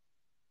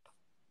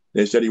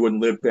 They said he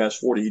wouldn't live past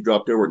 40. He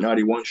dropped over at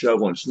 91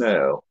 shoveling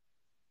snow.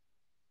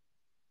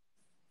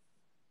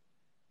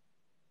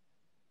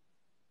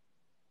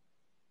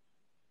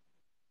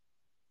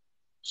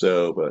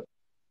 So,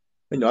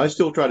 but I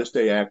still try to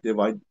stay active.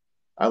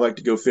 I like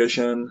to go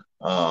fishing.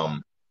 I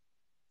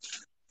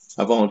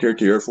volunteer at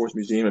the Air Force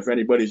Museum. If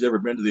anybody's ever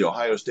been to the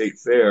Ohio State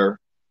Fair,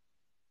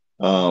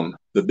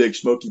 the big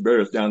Smoky Bear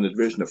is down in the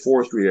Division of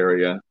Forestry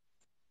area.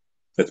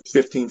 That's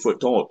 15 foot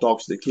tall. It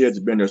talks to the kids.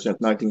 Have been there since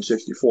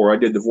 1964. I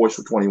did the voice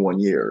for 21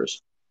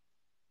 years.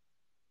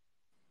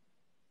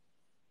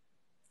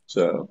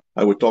 So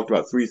I would talk to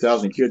about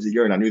 3,000 kids a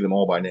year, and I knew them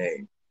all by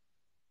name.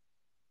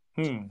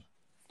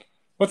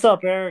 What's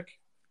up, Eric?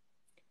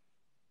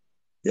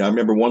 Yeah, I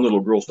remember one little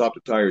girl stopped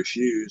to tie her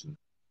shoes, and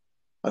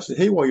I said,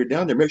 "Hey, while you're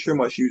down there, make sure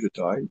my shoes are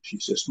tied." She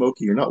said,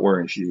 "Smokey, you're not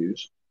wearing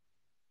shoes."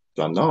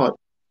 So I'm not. I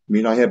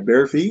mean, I have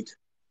bare feet.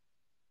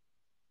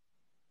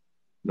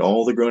 And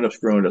all the grown-ups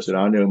groaned. I said,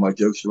 "I know my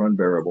jokes are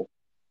unbearable."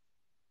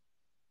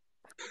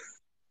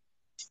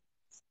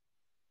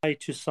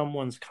 To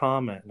someone's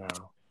comment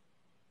now.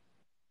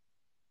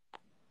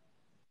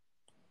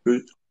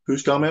 Who,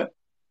 whose comment?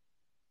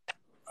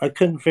 I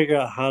couldn't figure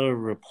out how to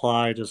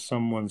reply to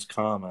someone's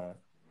comment.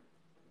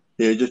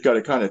 Yeah, you just got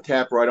to kind of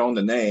tap right on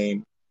the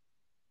name.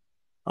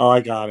 Oh,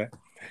 I got it.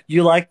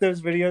 You like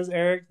those videos,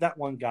 Eric? That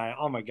one guy.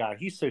 Oh my god,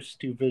 he's so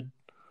stupid.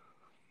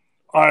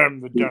 I am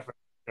the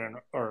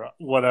definition or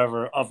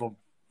whatever of a.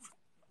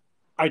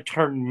 I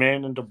turn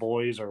men into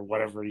boys or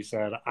whatever he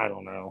said. I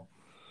don't know,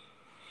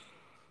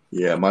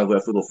 Yeah, my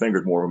left little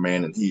finger's more of a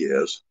man than he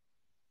is.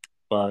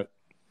 but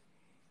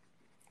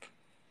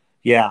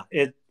yeah,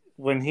 it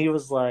when he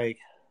was like,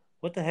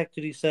 "What the heck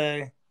did he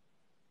say?"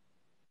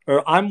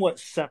 Or I'm what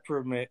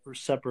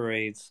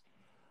separates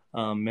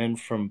men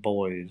from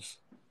boys.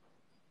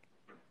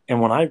 And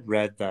when I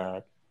read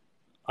that,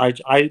 I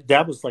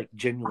that was like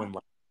genuine.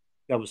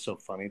 That was so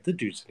funny. The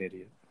dude's an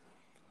idiot.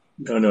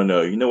 No, no,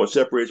 no. You know what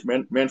separates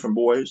men from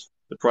boys?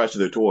 The price of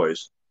their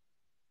toys.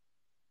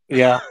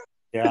 Yeah,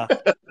 yeah,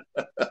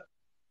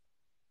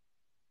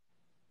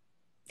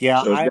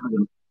 yeah. So it's I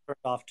turned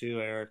off too,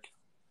 Eric. down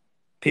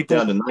People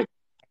to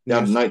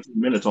down to use, 19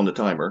 minutes on the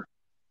timer.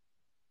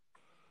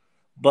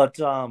 but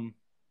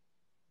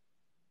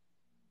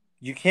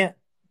you can't,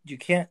 you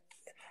can't.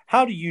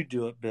 How do you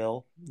do it,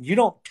 Bill? You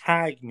don't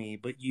tag me,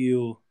 but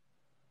you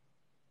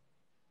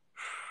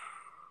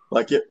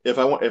Like if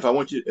I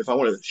want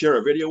to share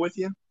a video with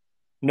you,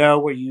 know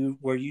where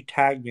you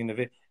tag me in the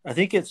video. I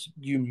think it's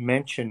you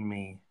mention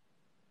me.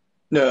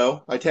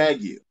 no, I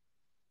tag you.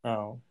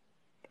 Oh,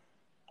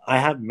 I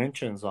have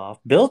mentions off.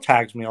 Bill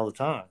tags me all the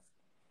time.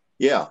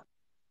 Yeah.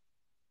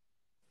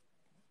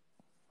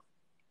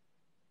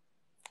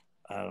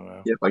 I don't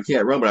know. Yep, I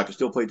can't run, but I can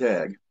still play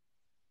tag.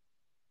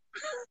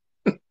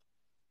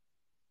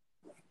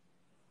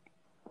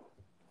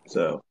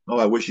 So, oh,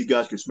 I wish you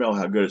guys could smell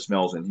how good it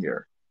smells in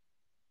here.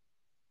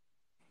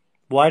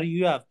 Why do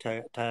you have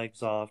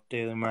tags off,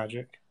 Daily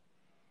Magic?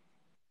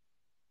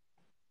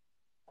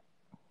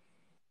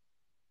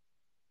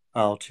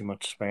 Oh, too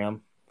much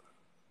spam.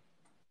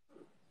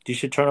 You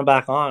should turn them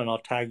back on, and I'll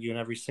tag you in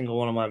every single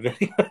one of my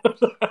videos.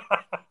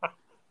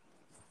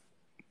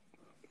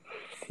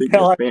 Speaking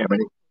of Hell, spam,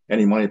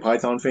 any Monty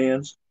Python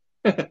fans?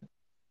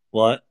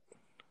 what?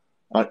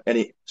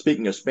 Any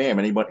speaking of spam,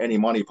 any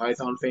Monty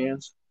Python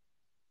fans?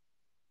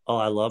 Oh,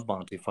 I love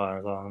Monty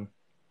Python.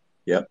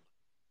 Yep.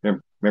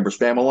 Remember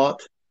Spam a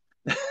lot?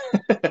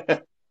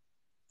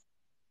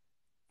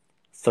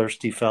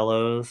 Thirsty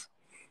Fellows.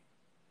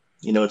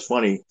 You know, it's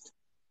funny.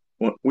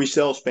 We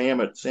sell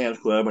spam at Sam's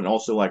Club and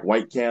also like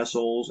White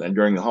Castles, and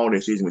during the holiday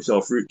season we sell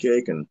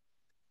fruitcake. And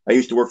I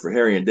used to work for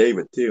Harry and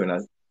David too,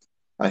 and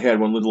I had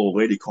one little old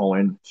lady call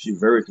in. She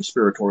very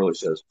conspiratorially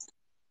says,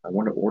 "I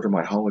want to order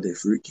my holiday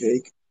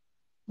fruitcake."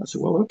 I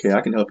said, "Well, okay,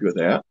 I can help you with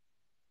that."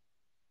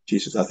 She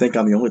says, "I think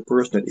I'm the only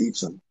person that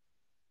eats them."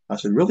 I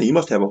said, "Really? You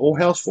must have a whole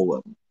house full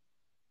of them."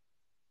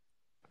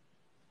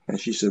 And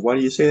she said, "Why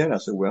do you say that?" I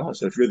said, "Well, I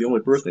said, if you're the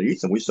only person that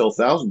eats them, we sell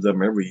thousands of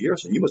them every year,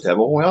 so you must have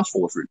a whole house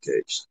full of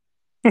fruitcakes."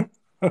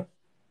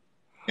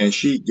 And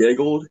she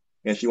giggled,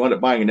 and she wound up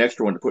buying an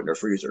extra one to put in her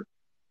freezer.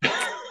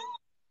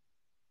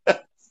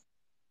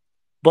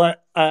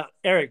 But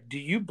Eric, do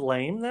you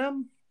blame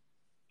them?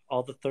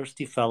 All the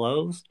thirsty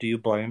fellows? Do you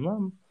blame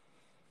them?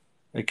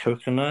 A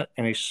coconut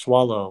and a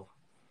swallow.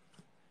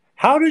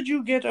 How did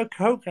you get a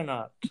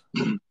coconut?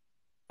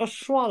 A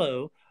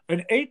swallow,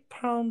 an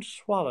 8-pound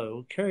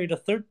swallow carried a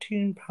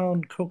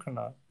 13-pound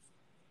coconut,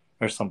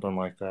 or something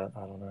like that. I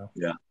don't know.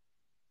 Yeah,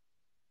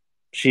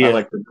 She I is.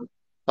 like the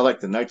I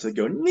like the nights that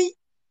go neat.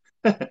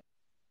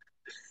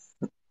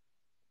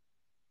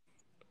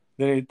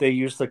 They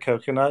use the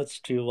coconuts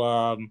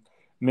to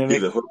mimic.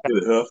 Do the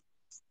hoof.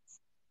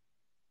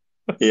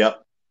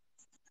 Yep.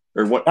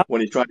 Or That,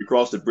 when he's trying to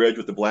cross the bridge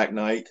with the Black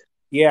Knight.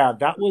 yeah,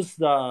 that was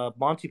the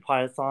Monty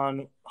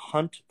Python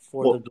hunt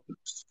for Well, the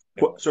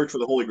Grail. search for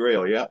the Holy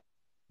Grail. Yeah,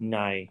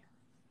 Nay,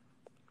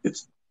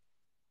 it's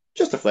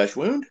just a flesh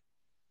wound.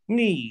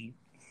 knee.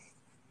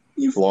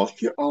 You've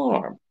lost your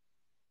arm.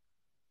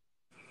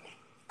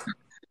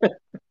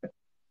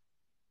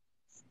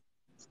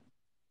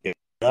 Yeah,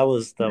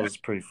 that Yeah. was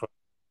pretty fun.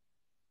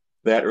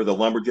 That or the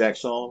lumberjack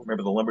song.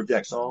 Remember the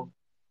lumberjack song?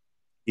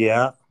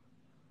 Yeah,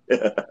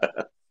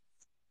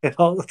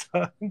 all the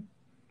time.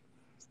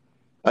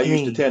 I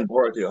used to Knee. attend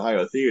bar at the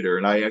Ohio Theater,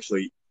 and I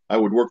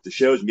would work the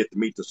shows and get to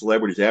meet the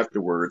celebrities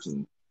afterwards.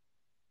 And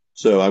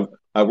so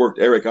I worked.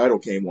 Eric Idle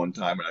came one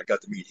time, and I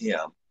got to meet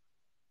him.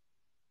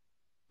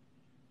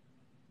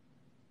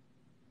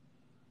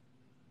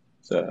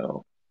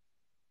 So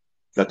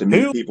got to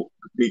meet Who? people,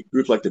 meet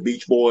groups like the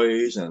Beach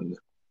Boys and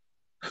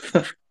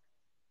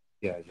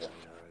Yeah, yeah,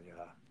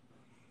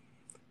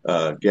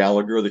 yeah,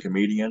 Gallagher, the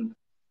comedian,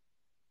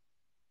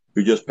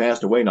 who just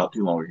passed away not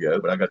too long ago.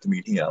 But I got to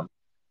meet him.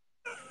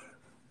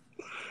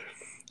 yeah.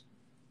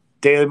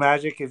 Daily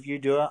Magic. If you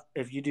do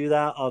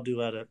that, I'll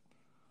do edit.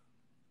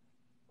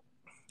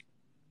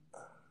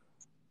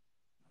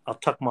 I'll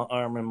tuck my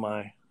arm in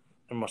my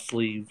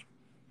sleeve.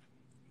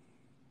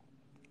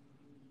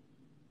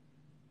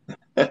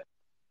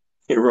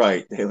 You're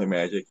right, Daily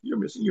Magic. You're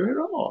missing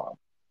your arm.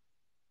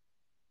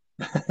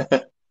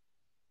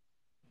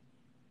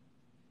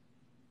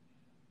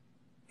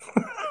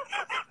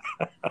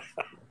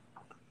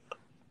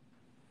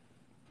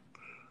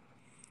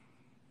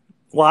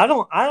 Well,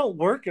 I don't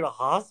work at a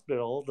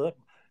hospital.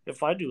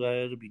 If I do that,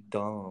 it'll be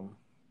dumb.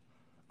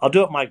 I'll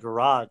do it in my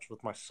garage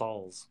with my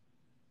saws.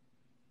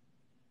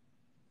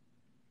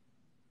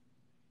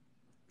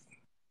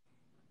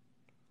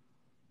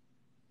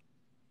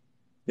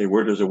 Hey,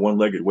 where does a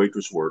one-legged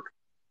waitress work?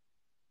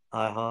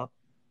 IHOP.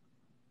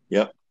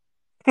 Yep.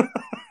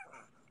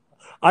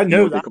 I You know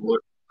know what they that. call her?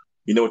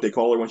 You know what they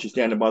call her when she's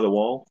standing by the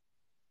wall?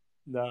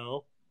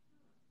 No.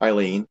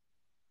 Eileen.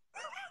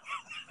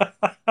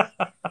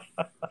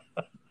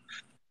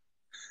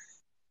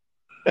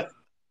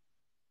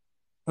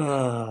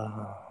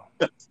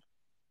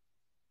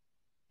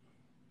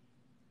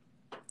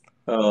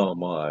 Oh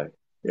my.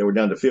 Yeah, we're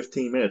down to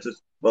 15 minutes.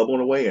 It's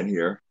bubbling away in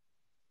here.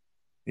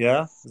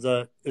 Yeah, is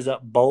that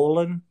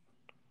bowling?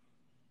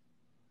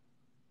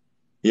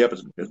 Yep,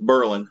 it's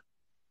Berlin.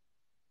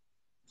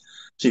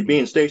 See,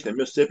 being stationed in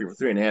Mississippi for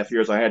 3.5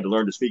 years, I had to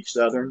learn to speak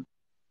Southern.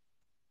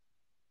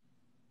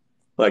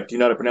 Like, do you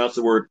know how to pronounce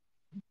the word?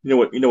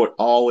 You know what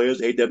all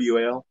is?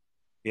 AWL.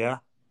 Yeah.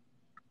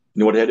 You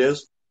know what that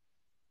is?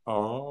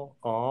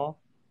 Oh,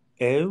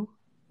 ew,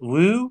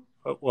 woo.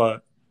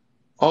 What?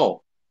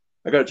 All.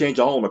 I got to change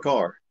all in my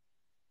car.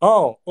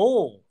 Oh.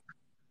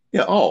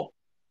 Yeah, all.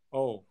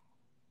 Oh.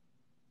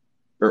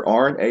 Or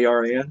ARN,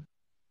 ARN.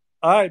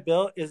 All right,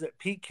 Bill. Is it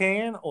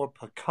pecan or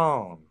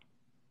pecan?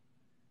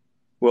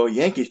 Well,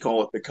 Yankees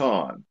call it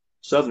pecan.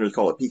 Southerners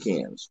call it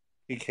pecans.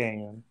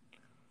 Pecan.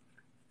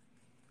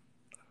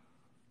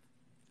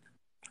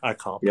 I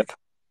call it Yep. pecan.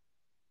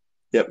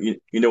 Yep.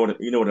 You know what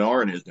an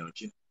ARN is, don't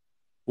you?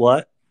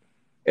 What?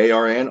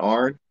 ARN,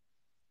 ARN.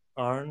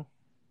 Arn?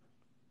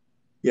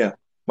 Yeah.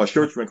 My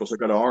shirt's wrinkled, so I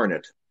got to ARN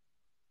it.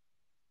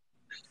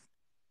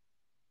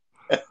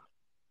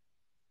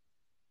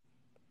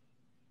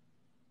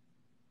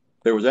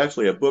 There was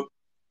actually a book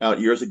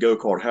out years ago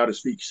called How to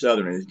Speak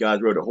Southern, and these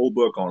guys wrote a whole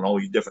book on all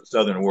these different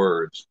Southern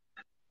words.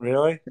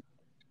 Really?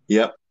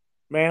 Yep.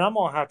 Man, I'm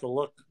gonna have to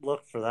look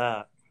for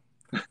that.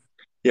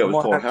 Yeah, it I'm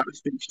was gonna called have How to to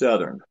Speak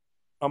Southern.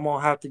 I'm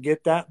gonna have to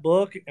get that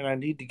book, and I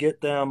need to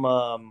get them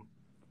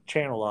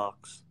channel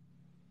locks.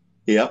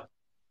 Yep.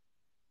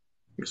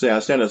 You say I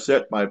sent a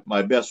set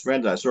my best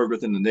friend I served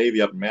with in the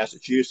Navy up in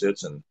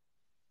Massachusetts, and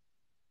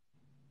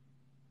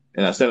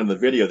I sent him the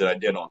video that I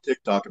did on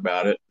TikTok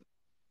about it.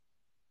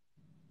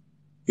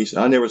 He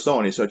said, I never saw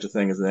any such a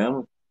thing as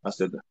them. I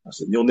said,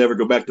 you'll never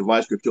go back to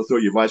vice grips. You'll throw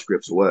your vice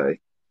grips away.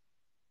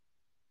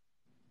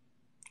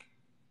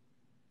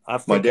 I My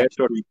think dad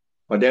started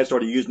my dad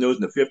started using those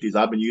in the 50s.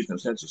 I've been using them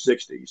since the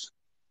 60s.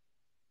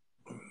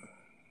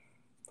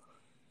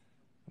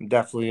 I'm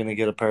definitely gonna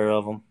get a pair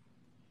of them.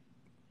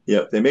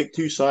 Yep, they make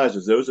two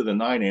sizes. Those are the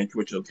 9 inch,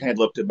 which will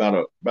handle up to about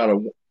a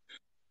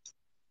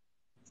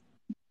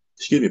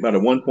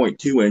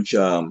 1.2 inch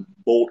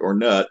bolt or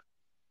nut.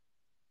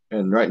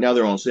 And right now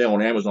they're on sale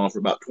on Amazon for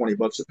about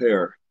 $20 a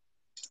pair.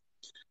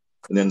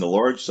 And then the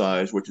large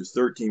size, which is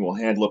 13, will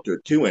handle up to a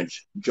 2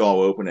 inch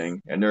jaw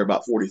opening, and they're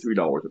about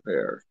 $43 a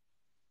pair.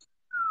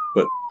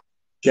 But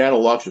channel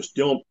locks are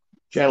still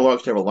channel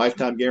locks have a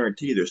lifetime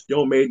guarantee. They're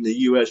still made in the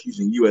U.S.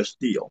 using U.S.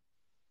 steel,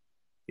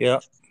 Yeah,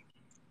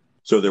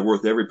 so they're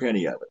worth every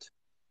penny of it.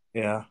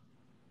 yeah.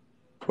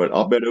 But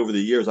I'll bet over the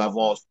years I've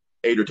lost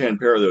 8 or 10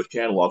 pair of those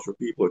channel locks where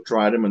people have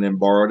tried them and then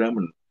borrowed them,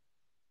 and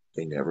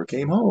they never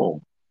came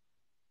home.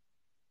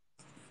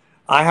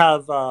 I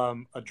have a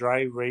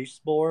dry erase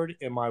board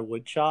in my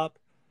wood shop.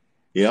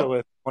 Yep, So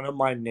if one of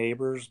my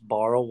neighbors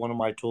borrow one of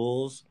my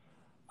tools,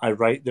 I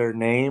write their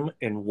name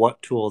and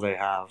what tool they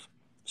have,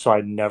 so I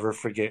never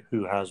forget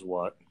who has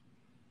what.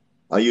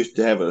 I used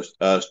to have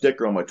a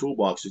sticker on my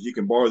toolbox that you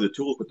can borrow the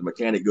tools, but the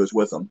mechanic goes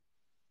with them.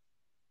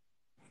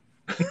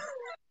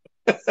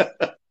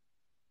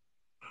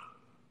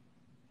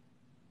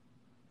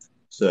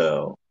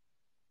 So,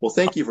 well,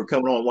 thank you for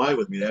coming on live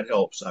with me. That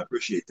helps. I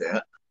appreciate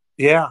that.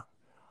 Yeah,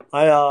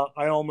 I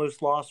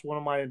almost lost one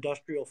of my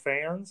industrial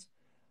fans,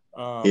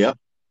 Yep, um,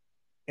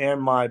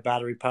 and my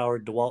battery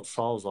powered DeWalt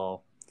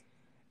Sawzall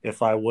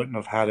if I wouldn't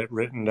have had it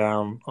written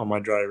down on my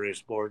dry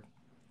erase board.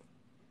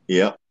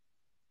 yep.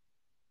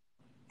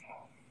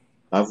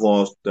 I've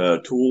lost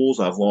tools.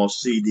 I've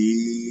lost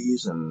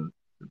CDs and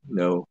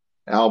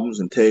albums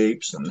and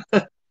tapes, and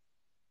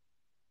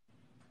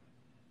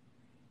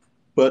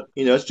but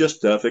it's just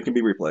stuff. It can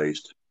be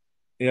replaced.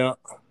 Yeah.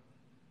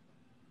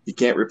 You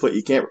can't replace.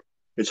 You can't.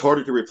 It's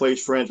harder to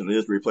replace friends than it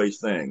is to replace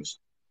things.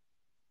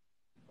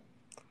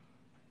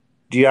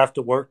 Do you have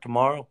to work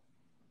tomorrow?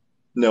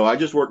 No, I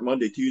just work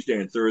Monday, Tuesday,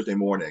 and Thursday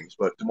mornings.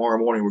 But tomorrow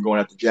morning we're going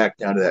out to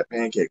Jacktown to that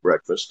pancake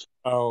breakfast.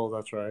 Oh,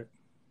 that's right.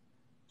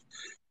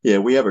 Yeah,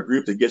 we have a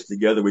group that gets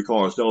together. We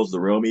call ourselves the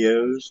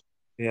Romeos.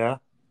 Yeah.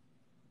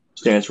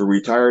 Stands for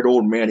Retired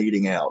Old Man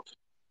Eating Out.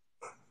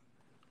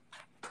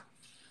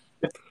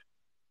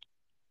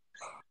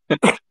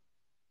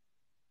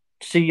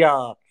 See,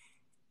 I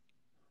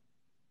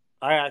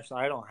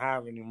don't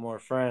have any more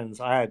friends.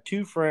 I had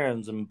two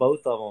friends, and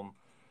both of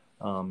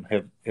them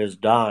have has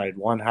died.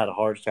 One had a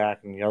heart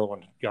attack, and the other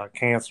one got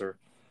cancer.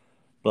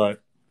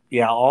 But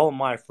yeah, all of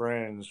my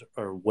friends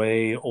are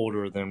way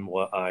older than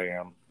what I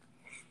am.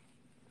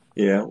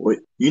 Yeah, well,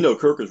 you know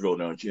Kirkersville,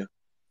 don't you?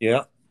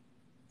 Yeah.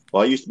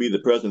 Well, I used to be the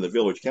president of the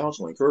village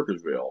council in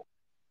Kirkersville,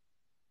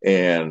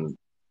 and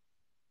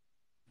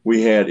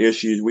we had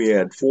issues. We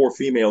had four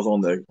females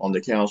on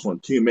the council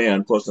and two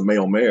men plus a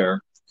male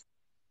mayor.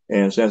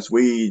 And since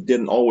we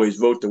didn't always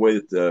vote the way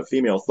that the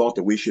female thought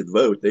that we should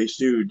vote, they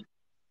sued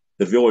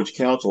the village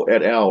council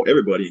et al.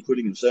 Everybody,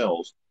 including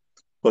themselves,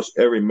 plus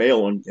every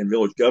male in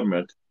village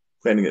government,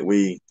 claiming that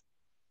we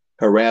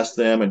harassed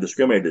them and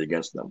discriminated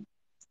against them.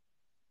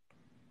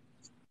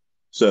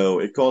 So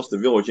it cost the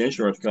village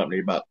insurance company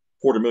about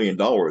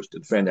 $250,000 to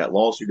defend that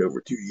lawsuit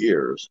over 2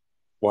 years.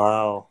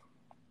 Wow.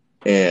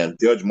 And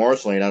Judge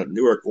Marceline out of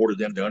Newark ordered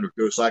them to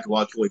undergo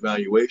psychological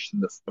evaluation.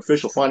 The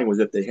official finding was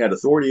that they had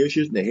authority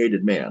issues and they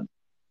hated men.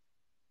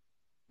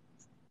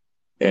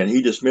 And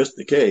he dismissed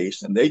the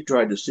case, and they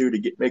tried to sue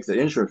to make the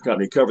insurance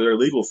company cover their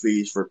legal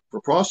fees for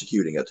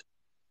prosecuting it.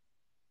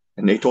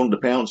 And they told him to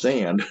pound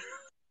sand.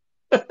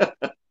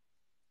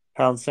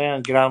 Pound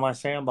sand. Get out of my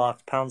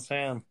sandbox. Pound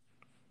sand.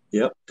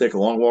 Yep, take a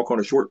long walk on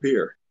a short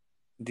pier.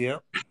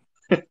 Yep.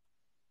 Or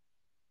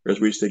as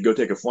we say, go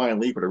take a flying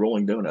leap at a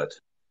rolling donut.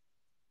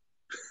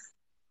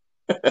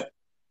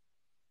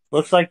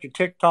 Looks like your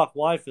TikTok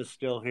wife is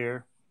still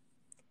here.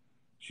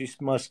 She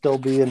must still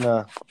be in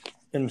the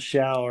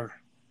shower.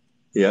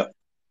 Yep.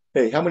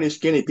 Hey, how many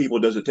skinny people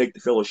does it take to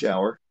fill a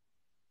shower?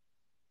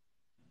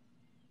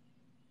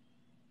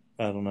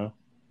 I don't know.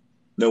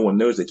 No one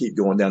knows. They keep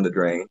going down the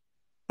drain.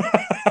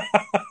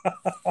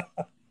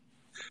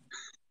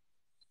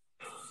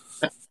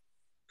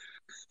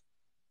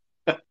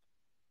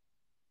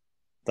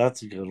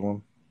 That's a good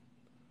one.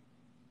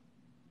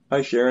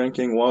 Hi, Sharon,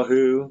 King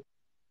Wahoo,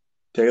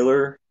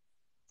 Taylor,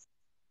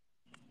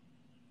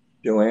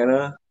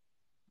 Joanna.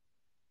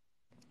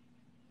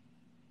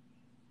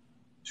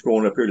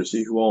 Scrolling up here to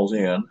see who all's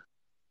in.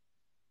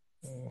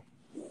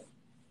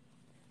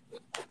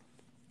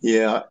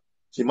 Yeah.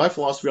 See, my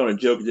philosophy on a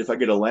joke is if I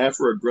get a laugh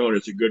or a groan,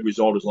 it's a good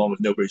result as long as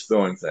nobody's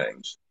throwing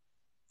things.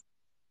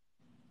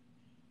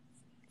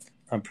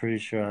 I'm pretty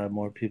sure I have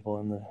more people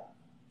in the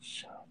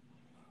show.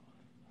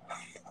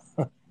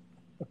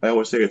 I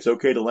always say it's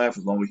okay to laugh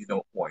as long as you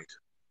don't point.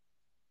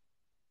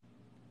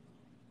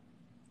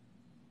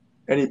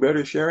 Any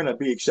better, Sharon? I'd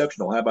be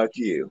exceptional. How about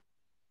you?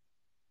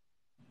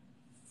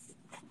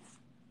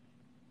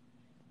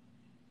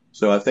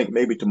 So I think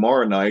maybe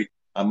tomorrow night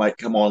I might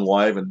come on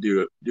live and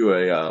do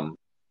a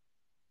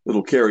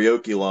little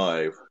karaoke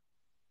live.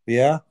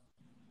 Yeah?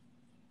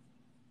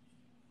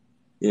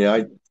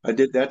 Yeah, I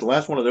did that. The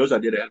last one of those I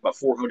did, I had about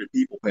 400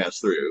 people pass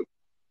through.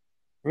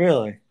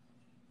 Really?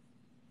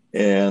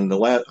 And the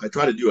last, I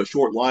tried to do a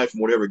short live from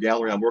whatever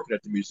gallery I'm working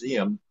at the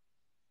museum.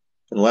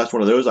 And the last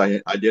one of those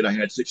I did, I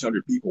had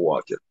 600 people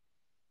watch it.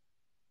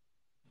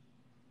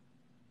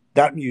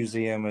 That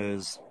museum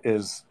is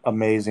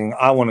amazing.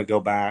 I want to go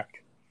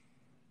back.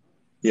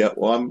 Yeah,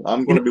 well, I'm You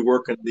going know, to be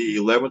working the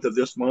 11th of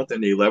this month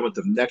and the 11th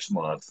of next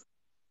month.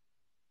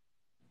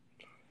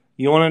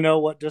 you want to know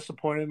what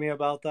disappointed me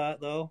about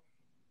that though?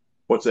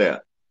 What's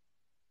that?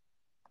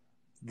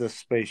 The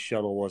space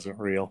shuttle wasn't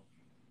real.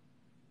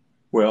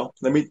 Well,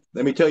 let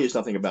me tell you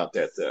something about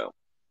that though.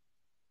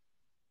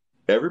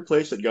 Every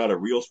place that got a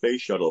real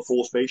space shuttle, a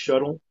full space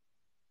shuttle,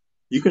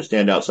 you can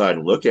stand outside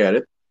and look at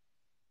it.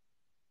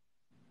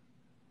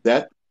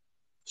 That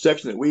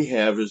section that we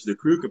have is the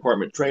crew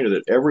compartment trainer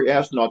that every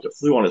astronaut that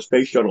flew on a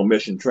space shuttle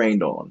mission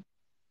trained on.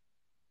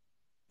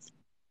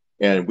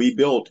 And we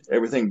built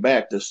everything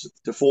back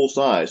to full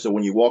size. So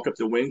when you walk up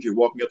the wings, you're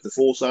walking up the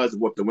full size of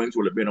what the wings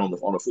would have been on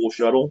a full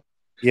shuttle.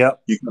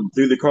 Yep. You come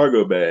through the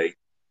cargo bay,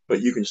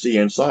 but you can see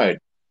inside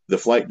the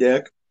flight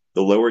deck,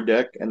 the lower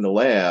deck, and the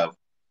lab.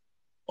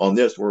 On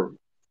this, we're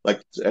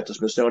like at the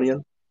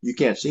Smithsonian. You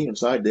can't see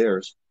inside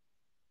theirs.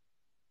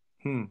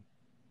 Hmm.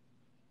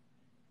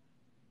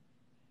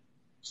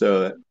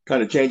 So that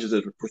kind of changes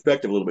the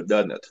perspective a little bit,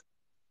 doesn't it?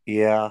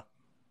 Yeah.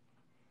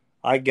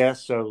 I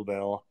guess so,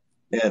 Bill.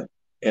 And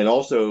and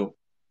also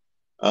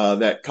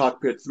that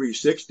cockpit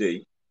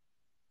 360.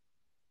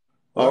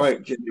 All Well,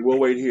 right, Jimmy, we'll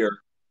wait here.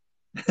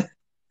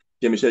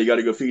 Jimmy said you got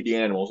to go feed the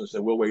animals. I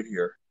said we'll wait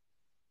here.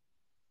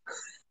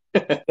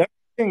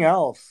 everything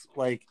else,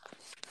 like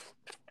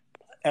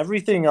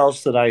everything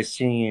else that I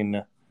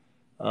seen,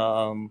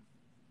 um,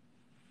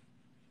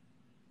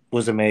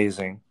 was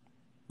amazing.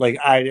 Like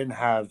I didn't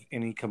have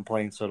any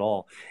complaints at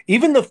all.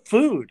 Even the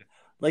food.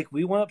 Like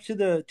we went up to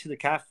the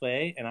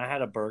cafe and I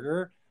had a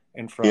burger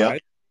and Yeah, fries.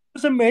 It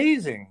was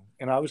amazing.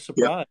 And I was yeah.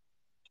 surprised.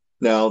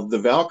 Now the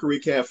Valkyrie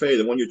Cafe,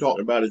 the one you're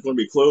talking about, is going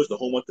to be closed the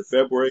whole month of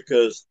February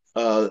because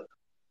the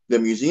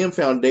museum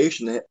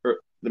foundation, or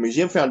the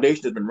museum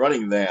foundation, has been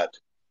running that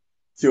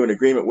through an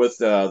agreement with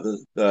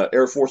the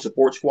Air Force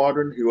Support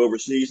Squadron, who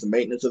oversees the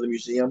maintenance of the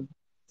museum.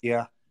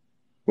 Yeah.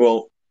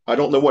 Well, I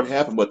don't know what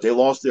happened, but they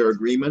lost their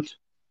agreement.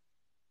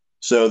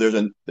 So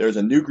there's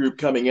a new group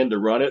coming in to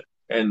run it,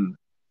 and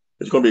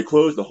it's going to be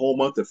closed the whole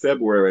month of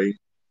February,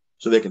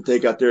 so they can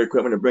take out their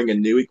equipment and bring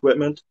in new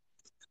equipment.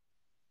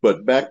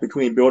 But back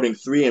between building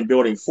 3 and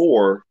building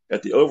 4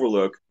 at the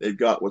Overlook, they've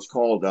got what's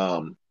called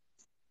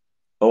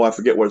oh, I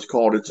forget what it's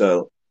called. It's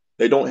a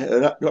they don't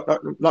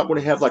not going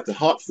to have like the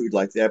hot food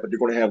like that, but they're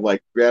going to have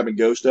like grab and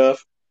go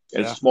stuff,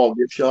 and it's a Yeah. small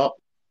gift shop,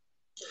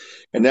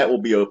 and that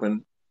will be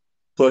open.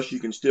 Plus, you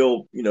can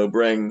still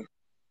bring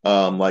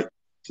um, like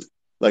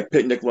like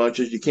picnic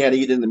lunches. You can't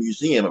eat in the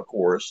museum, of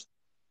course,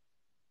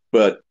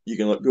 but you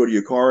can go to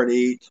your car and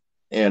eat.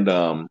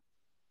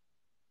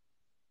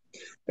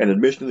 And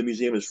admission to the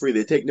museum is free.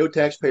 They take no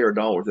taxpayer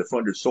dollars. They're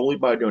funded solely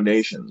by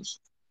donations.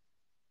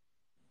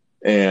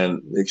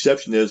 And the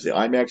exception is the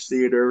IMAX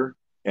theater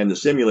and the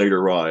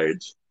simulator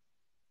rides.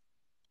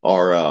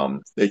 are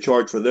they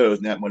charge for those,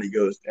 and that money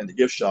goes, and the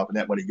gift shop, and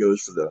that money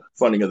goes for the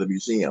funding of the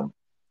museum.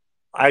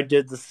 I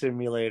did the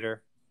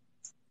simulator.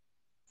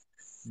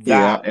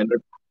 Yeah, That, and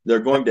they're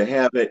going to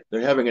have it.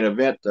 They're having an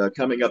event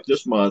coming up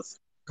this month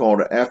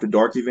called After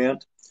Dark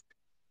event,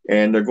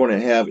 and they're going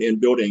to have in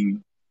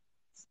building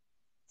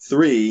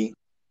three,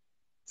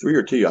 three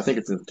or two. I think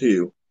it's in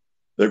two.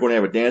 They're going to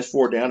have a dance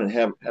floor down and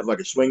have like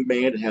a swing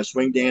band and have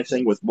swing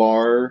dancing with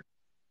bar,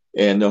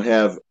 and they'll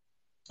have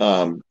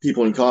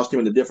people in costume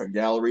in the different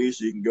galleries,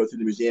 so you can go through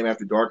the museum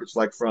after dark. It's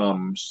like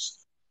from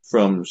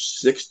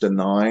 6 to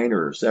 9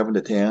 or 7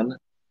 to 10,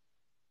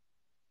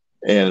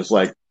 and it's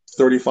like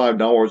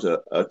 $35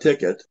 a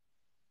ticket,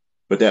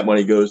 but that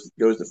money goes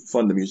to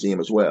fund the museum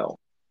as well.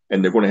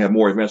 And they're going to have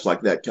more events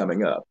like that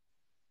coming up.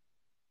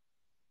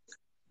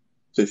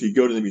 So if you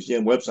go to the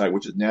museum website,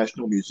 which is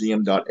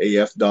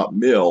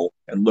nationalmuseum.af.mil,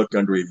 and look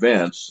under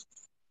events,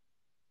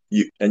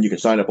 you can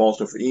sign up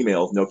also for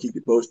emails, and they'll keep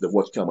you posted of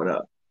what's coming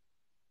up.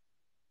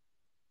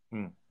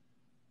 hmm.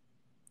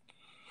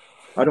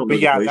 I don't But know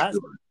the yeah, place. that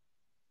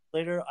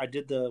later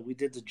we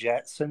did the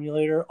jet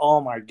simulator.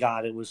 Oh my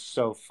god, it was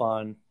so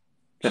fun,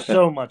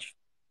 so much.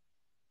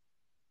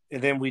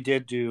 And then we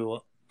did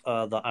do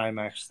the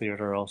IMAX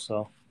theater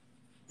also.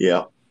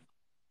 Yeah.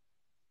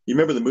 You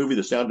remember the movie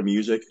The Sound of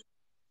Music?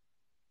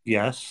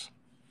 Yes.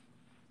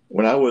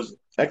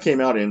 That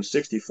came out in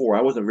 '64.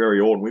 I wasn't very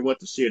old, and we went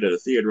to see it at a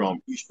theater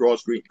on East Broad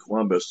Street in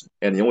Columbus,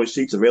 and the only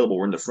seats available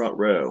were in the front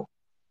row.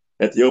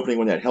 At the opening,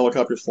 when that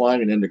helicopter's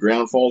flying and then the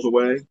ground falls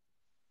away,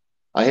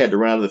 I had to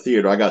run out of the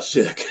theater. I got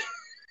sick.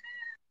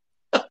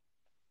 My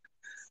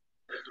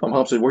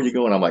mom said, "Where are you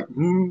going?" I'm like,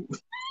 "Hmm."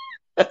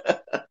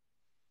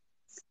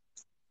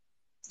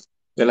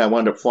 Then I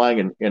wound up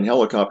flying in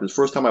helicopters.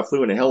 First time I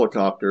flew in a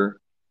helicopter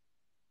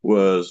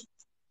was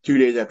 2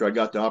 days after I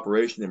got to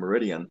operation in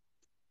Meridian.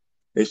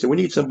 They said, "We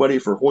need somebody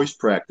for hoist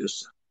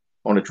practice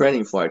on a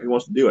training flight. Who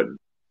wants to do it?"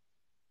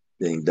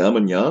 Being dumb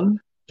and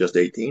young, just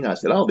 18, I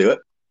said, "I'll do it."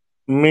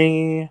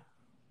 Me.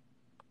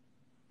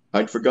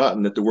 I'd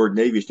forgotten that the word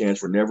Navy stands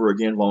for never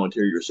again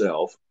volunteer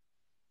yourself.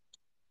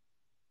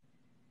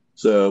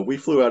 So we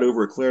flew out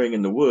over a clearing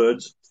in the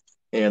woods,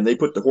 and they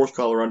put the horse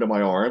collar under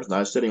my arms, and I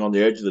was sitting on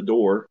the edge of the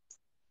door.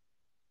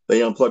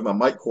 They unplugged my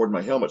mic cord in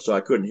my helmet so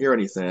I couldn't hear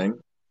anything,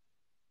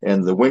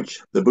 and the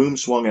boom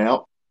swung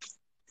out.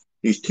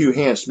 These two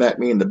hands smacked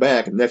me in the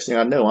back, and next thing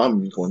I know,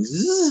 I'm going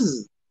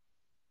zzz.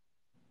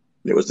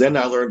 It was then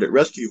I learned that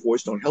rescue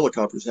hoists on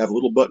helicopters have a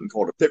little button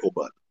called a pickle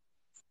button.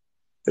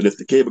 That if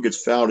the cable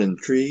gets fouled in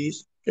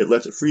trees, it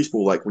lets it free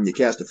spool like when you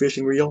cast a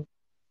fishing reel.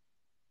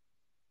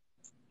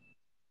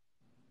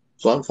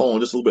 So I'm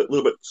falling just a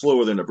little bit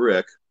slower than a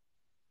brick.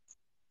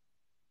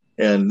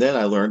 And then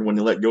I learned when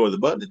you let go of the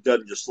button, it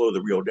doesn't just slow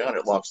the reel down,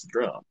 it locks the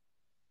drum.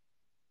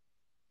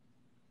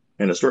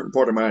 And a certain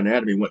part of my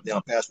anatomy went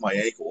down past my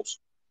ankles.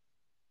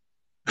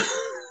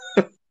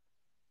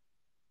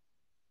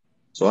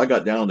 So I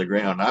got down on the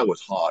ground. I was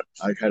hot.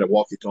 I had a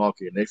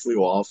walkie-talkie, and they flew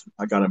off.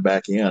 I got them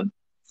back in,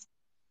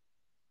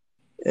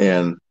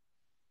 and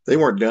they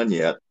weren't done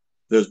yet.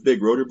 Those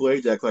big rotor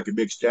blades act like a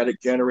big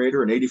static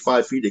generator, and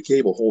 85 feet of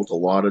cable holds a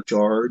lot of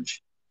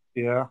charge.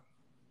 Yeah.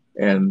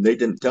 And they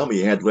didn't tell me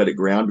you had to let it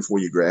ground before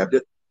you grabbed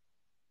it.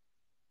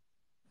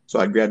 So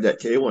I grabbed that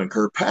cable and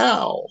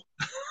kerpow.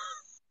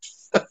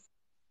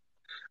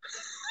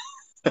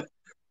 So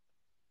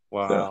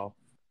Wow.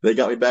 they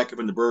got me back up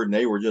in the bird, and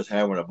they were just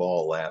having a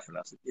ball laughing.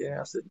 I said, "Yeah,"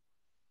 I said,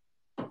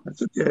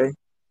 "That's okay.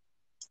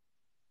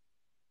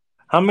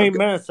 How many I've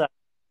got minutes? I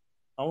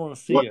want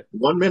to see it.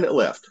 1 minute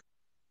left."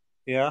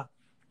 Yeah.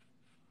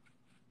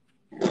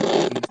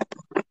 You,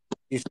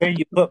 you say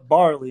you put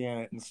barley in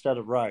it instead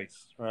of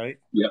rice, right?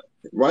 Yeah,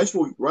 rice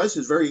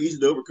is very easy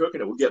to overcook,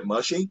 and it will get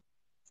mushy.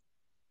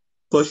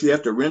 Plus, you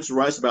have to rinse the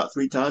rice about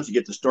 3 times to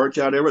get the starch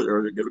out of it,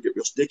 or it'll get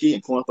real sticky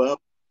and clump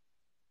up.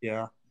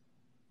 Yeah.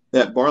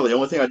 That barley, the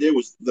only thing I did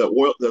was the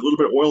little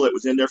bit of oil that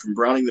was in there from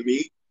browning the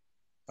meat.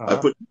 I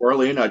Uh-huh. put the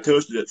barley in. I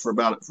toasted it for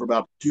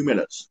about 2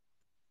 minutes.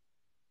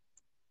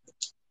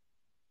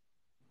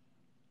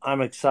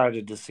 I'm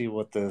excited to see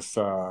what this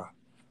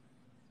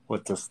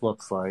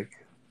looks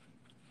like.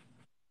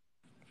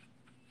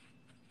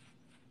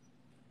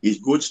 It's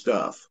good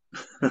stuff,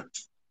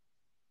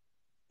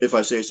 if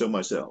I say so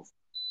myself.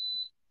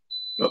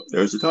 Oh,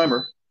 there's the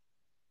timer.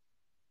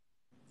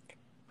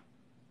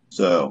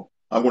 So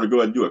I'm going to go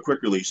ahead and do a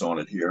quick release on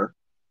it here.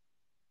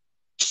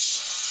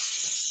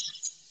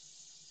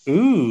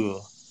 Ooh.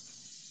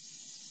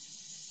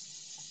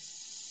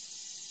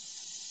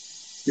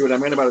 See what I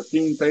meant about a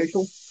steam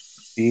facial?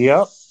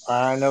 Yep.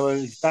 I know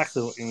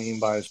exactly what you mean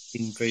by a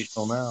steam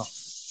facial now.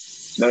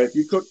 Now, if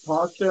you cook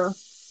pasta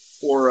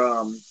or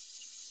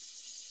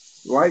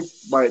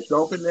rice by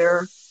itself in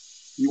there,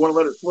 you want to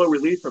let it slow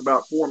release for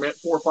about 4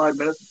 or 5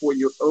 minutes before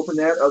you open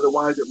that.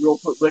 Otherwise, it will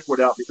put liquid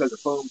out because it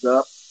foams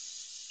up.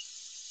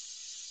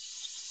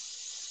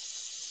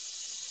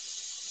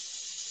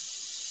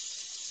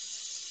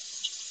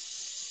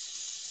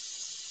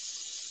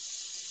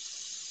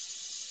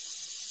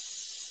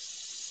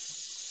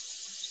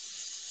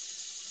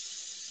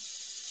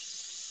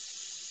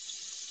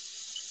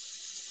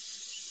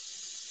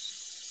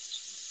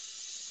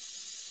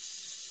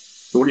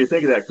 So what do you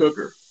think of that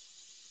cooker?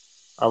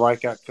 I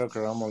like that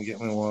cooker. I'm gonna get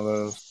me one of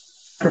those.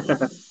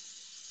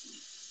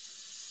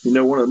 You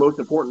know, one of the most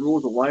important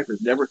rules of life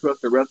is never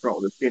trust a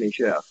restaurant with a skinny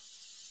chef.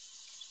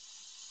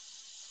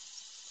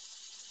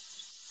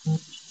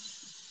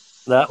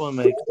 That one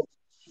makes.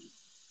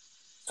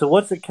 So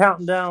what's it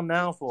counting down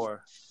now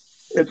for?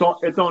 It's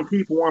on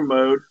keep warm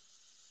mode,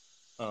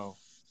 Oh,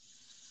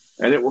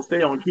 and it will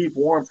stay on keep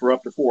warm for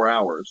up to 4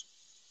 hours,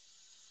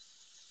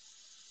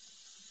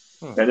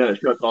 huh. and then it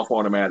shuts off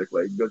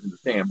automatically. It goes into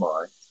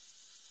standby.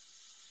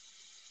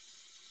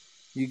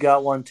 You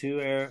got one too,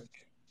 Eric?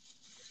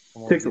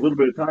 I'm gonna Takes a get. little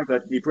bit of time for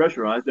that to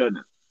depressurize, doesn't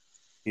it?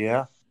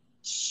 Yeah.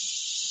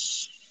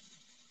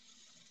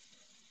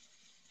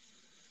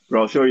 But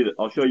I'll show you.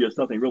 I'll show you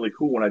something really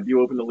cool when I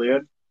do open the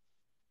lid.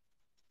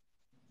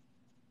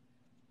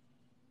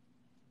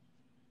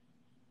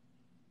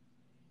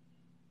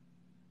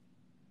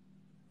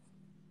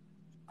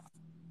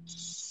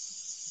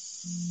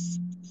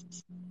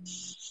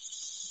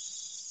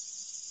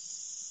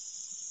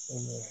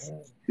 In the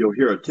head. You'll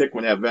hear a tick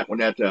when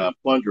that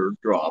plunger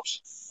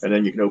drops, and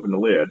then you can open the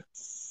lid.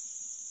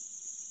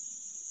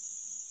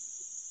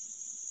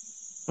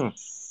 Hmm.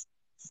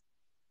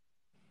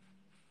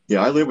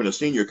 Yeah, I live in a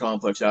senior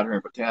complex out here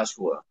in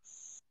Pataskala.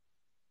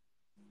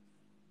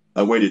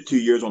 I waited 2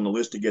 years on the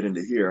list to get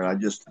into here, and I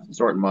just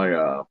started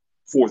my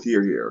fourth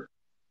year here.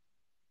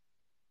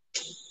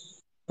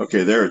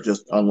 Okay, there it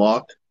just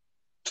unlocked.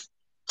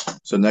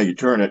 So now you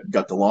turn it,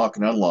 got the lock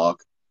and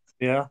unlock,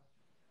 Yeah.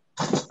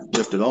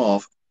 lift it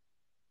off.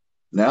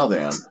 Now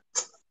then,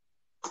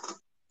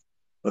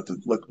 let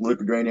the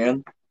liquid drain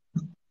in.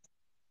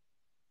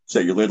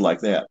 Set your lid like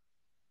that.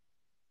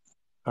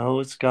 Oh,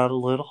 it's got a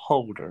little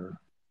holder,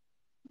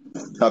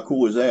 How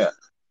cool is that?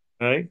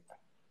 right?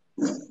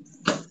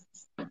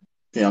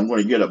 Okay, I'm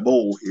going to get a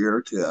bowl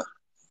here to.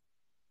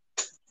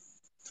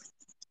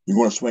 You're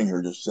going to swing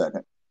here just a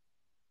second.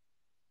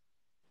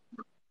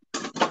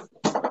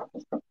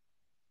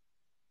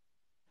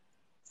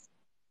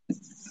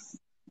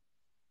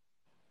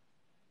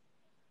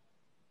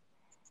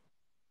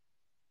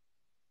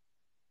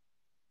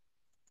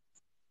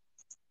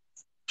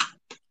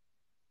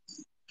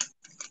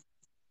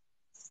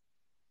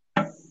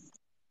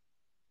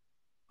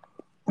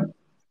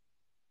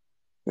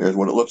 There's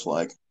what it looks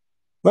like.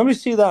 Let me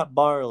see that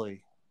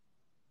barley.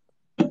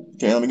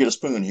 Okay, let me get a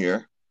spoon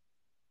here.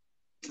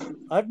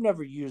 I've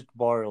never used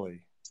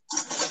barley.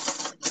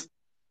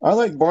 I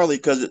like barley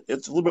because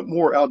it's a little bit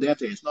more al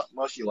dente. It's not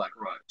mushy like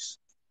rice.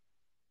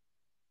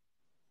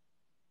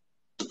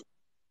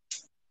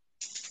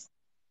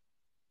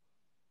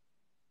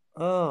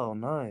 Oh,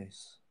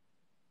 nice.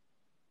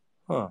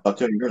 Huh. I'll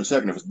tell you here in a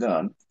second if it's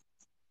done.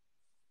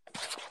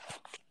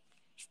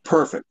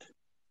 Perfect.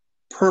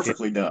 Yeah.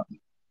 Perfectly done.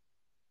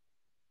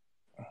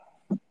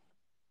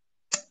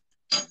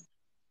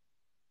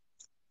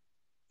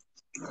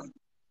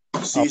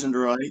 Oh, Seasoned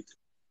right.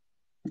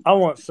 I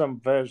want some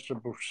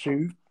vegetable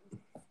soup.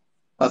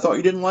 I thought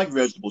you didn't like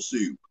vegetable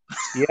soup.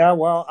 Yeah,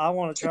 well, I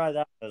want to try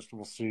that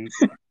vegetable soup.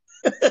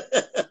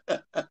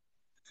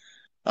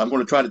 I'm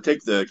going to try to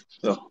take the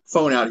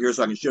phone out here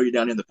so I can show you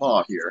down in the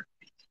pot here.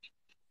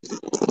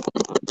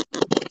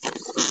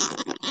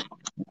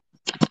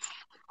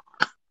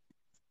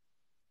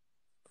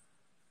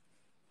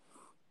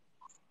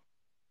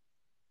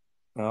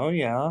 Oh,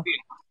 yeah.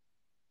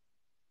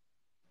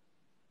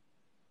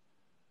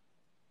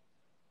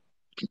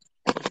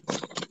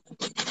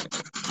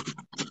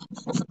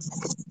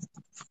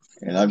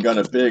 And I've got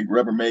a big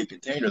Rubbermaid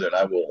container that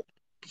I will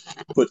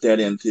put that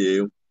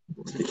into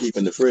to keep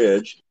in the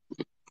fridge.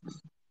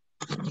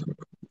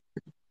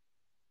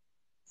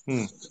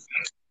 Hmm.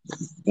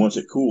 Once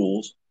it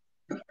cools.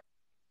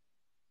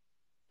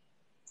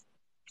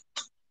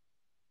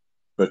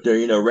 But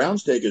there, round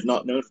steak is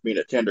not known for being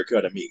a tender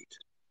cut of meat.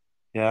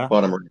 Yeah.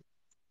 Bottom right.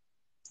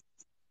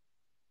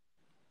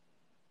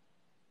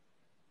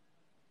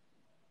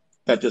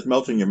 That just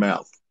melts in your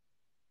mouth.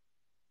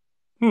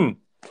 Hmm.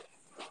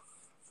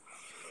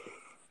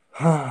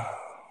 So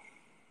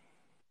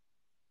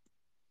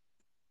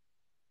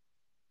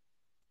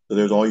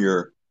there's all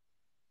your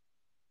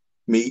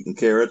meat and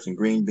carrots and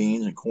green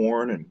beans and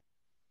corn and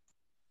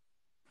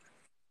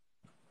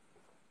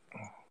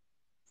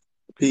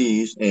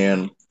peas,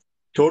 and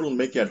total to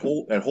make that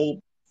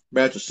whole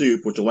batch of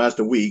soup, which will last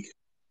a week,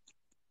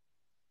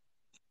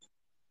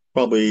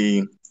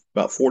 probably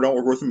about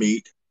 $4 worth of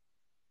meat,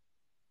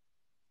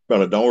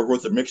 about $1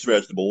 worth of mixed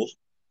vegetables,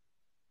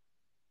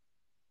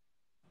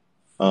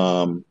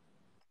 um,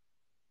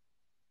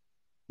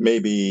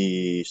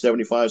 maybe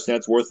 75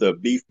 cents worth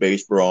of beef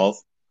base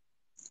broth,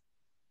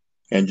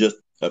 and just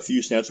a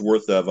few cents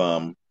worth of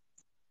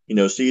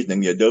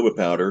seasoning, the adobo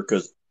powder,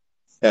 because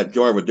that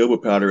jar of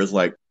adobo powder is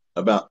like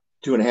about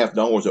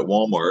 $2.50 at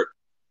Walmart,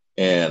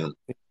 and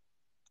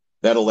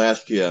that'll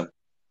last you.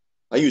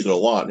 I use it a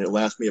lot, and it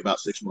lasts me about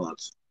 6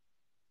 months.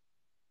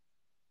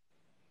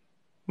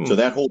 Hmm. So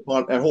that whole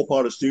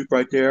pot of soup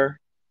right there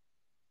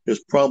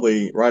is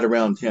probably right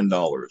around $10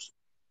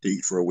 to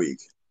eat for a week.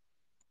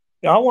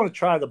 Yeah, I want to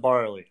try the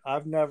barley.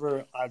 I've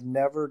never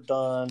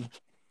done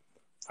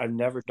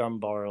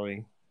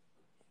barley.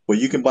 Well,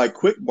 you can buy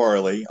quick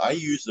barley. I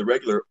use the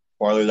regular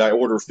barley that I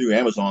order through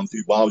Amazon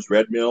through Bob's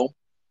Red Mill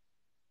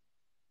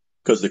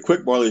because the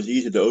quick barley is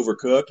easy to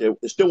overcook.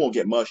 It still won't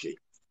get mushy,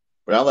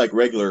 but I like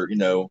regular,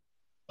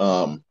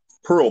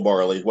 pearl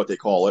barley is what they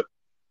call it,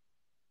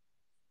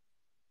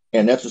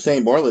 and that's the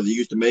same barley they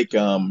used to make,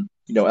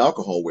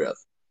 alcohol with,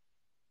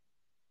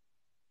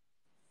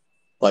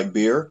 like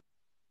beer.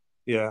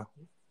 Yeah,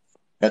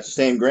 That's the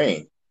same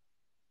grain.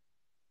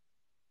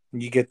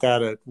 you get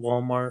that at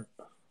Walmart.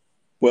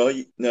 Well,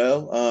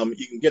 no,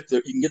 you can get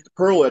the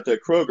pearl at the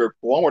Kroger.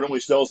 Walmart only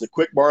sells the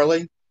quick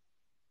barley.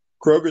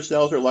 Kroger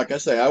sells it. Like I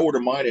say, I order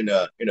mine in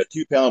a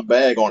 2 pound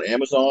bag on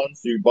Amazon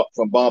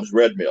from Bob's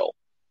Red Mill.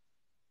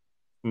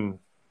 Hmm.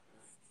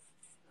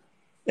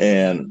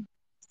 And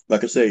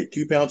like I say,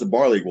 2 pounds of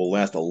barley will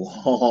last a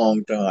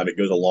long time. It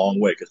goes a long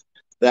way because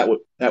that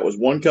was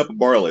 1 cup of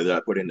barley that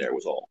I put in there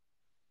was all.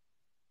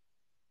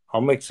 I'll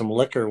make some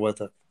liquor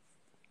with it.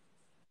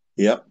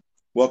 Yep.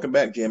 Welcome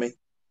back, Jimmy.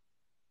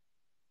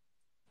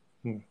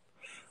 Hmm.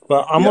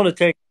 But I'm Yep. gonna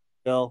take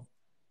it, Bill.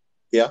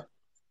 Yeah.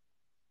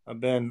 I've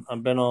been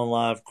on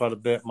live quite a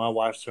bit. My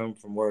wife's home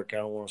from work. I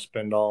don't want to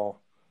spend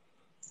all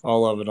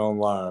of it on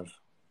live.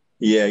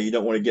 Yeah. You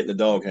don't want to get in the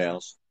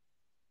doghouse.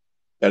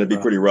 That'd be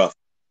Right. pretty rough.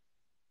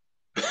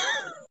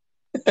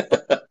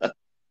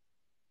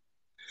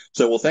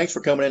 So, well, thanks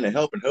for coming in and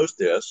helping host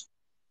this.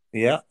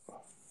 Yeah.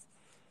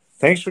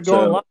 Thanks for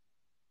going So, live.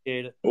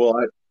 Appreciate it. well,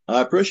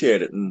 I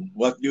appreciate it, and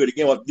we'll have to do it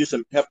again. We'll have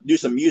to do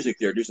some music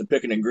there, do some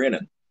picking and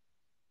grinning.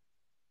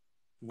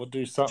 We'll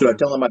do Should I something.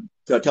 tell him my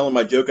should I tell him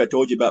my joke I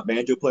told you about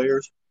banjo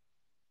players?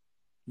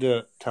 Do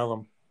it. Tell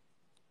them.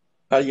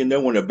 How do you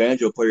know when a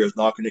banjo player is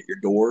knocking at your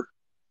door?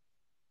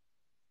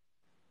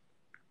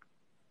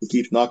 He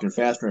keeps knocking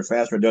faster and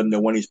faster and doesn't know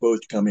when he's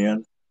supposed to come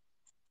in.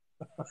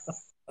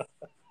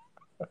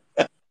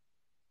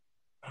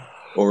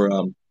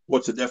 Or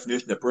what's the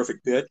definition of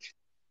perfect pitch?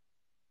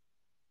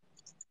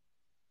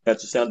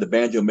 That's the sound the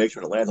banjo makes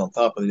when it lands on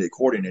top of the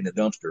accordion in the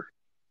dumpster.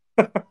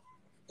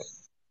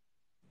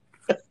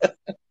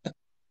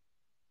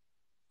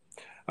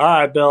 All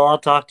right, Bill. I'll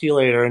talk to you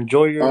later.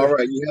 Enjoy All your.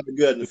 right, you have a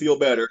good and feel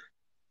better.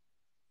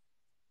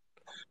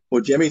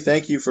 Well, Jimmy,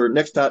 thank you for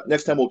next time.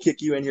 Next time we'll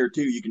kick you in here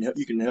too. You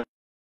can help.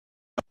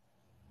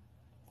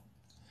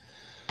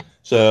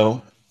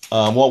 So,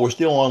 while we're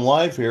still on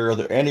live here, are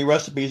there any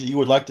recipes that you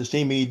would like to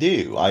see me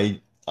do?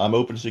 I'm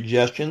open to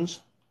suggestions.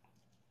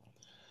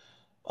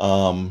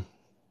 Um,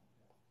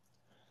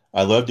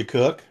 I love to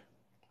cook.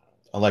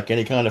 I like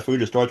any kind of food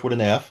that starts with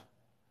an F.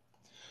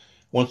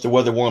 Once the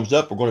weather warms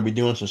up, we're going to be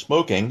doing some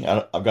smoking.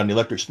 I've got an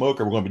electric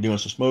smoker. We're going to be doing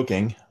some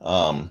smoking.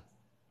 We'll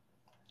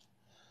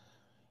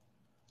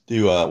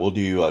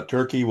do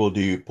turkey. We'll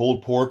do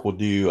pulled pork. We'll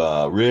do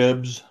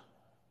ribs.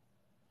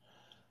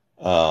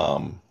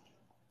 Um,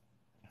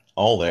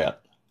 all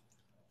that.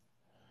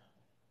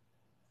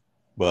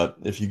 But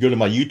if you go to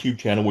my YouTube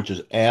channel, which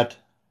is at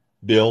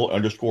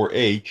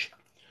Bill_H,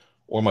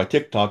 or my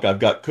TikTok, I've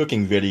got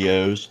cooking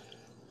videos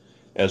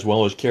as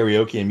well as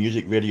karaoke and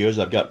music videos.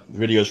 I've got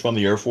videos from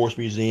the Air Force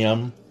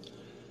Museum,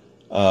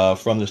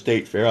 from the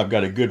State Fair. I've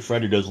got a good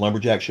friend who does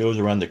lumberjack shows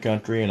around the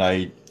country, and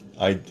I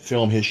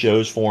film his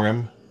shows for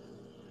him.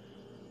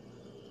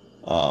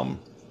 Um,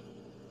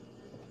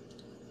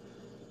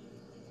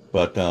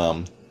 but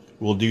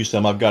we'll do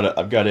some. I've got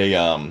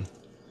a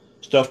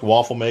stuffed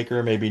waffle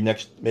maker. Maybe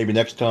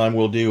next time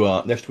we'll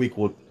do next week.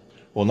 Well,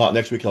 not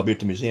next week. I'll be at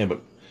the museum,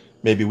 but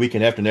maybe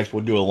weekend after next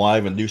we'll do a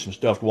live and do some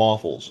stuffed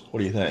waffles. What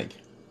do you think?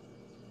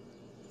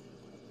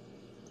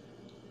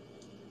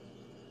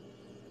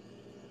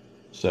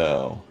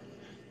 So,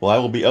 well, I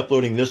will be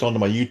uploading this onto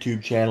my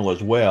YouTube channel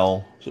as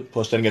well. So,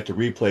 plus, then I get to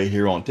replay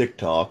here on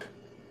TikTok.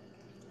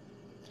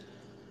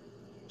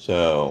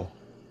 So,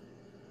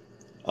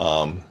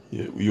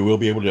 you will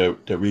be able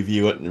to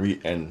review it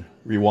and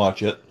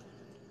rewatch it.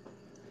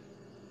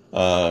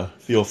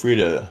 Feel free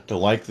to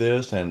like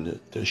this and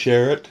to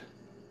share it.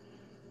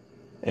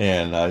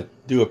 And I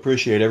do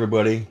appreciate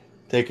everybody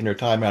taking their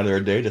time out of their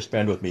day to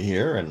spend with me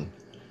here and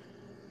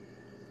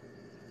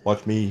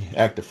watch me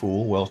act a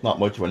fool. Well, it's not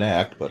much of an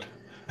act, but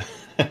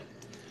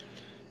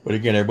but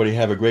again, everybody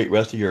have a great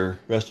rest of your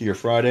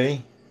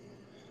Friday.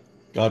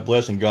 God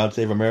bless and God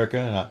save America,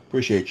 and I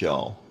appreciate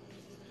y'all.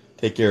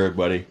 Take care,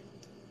 everybody.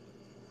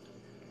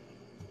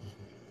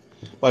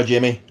 Bye,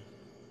 Jimmy.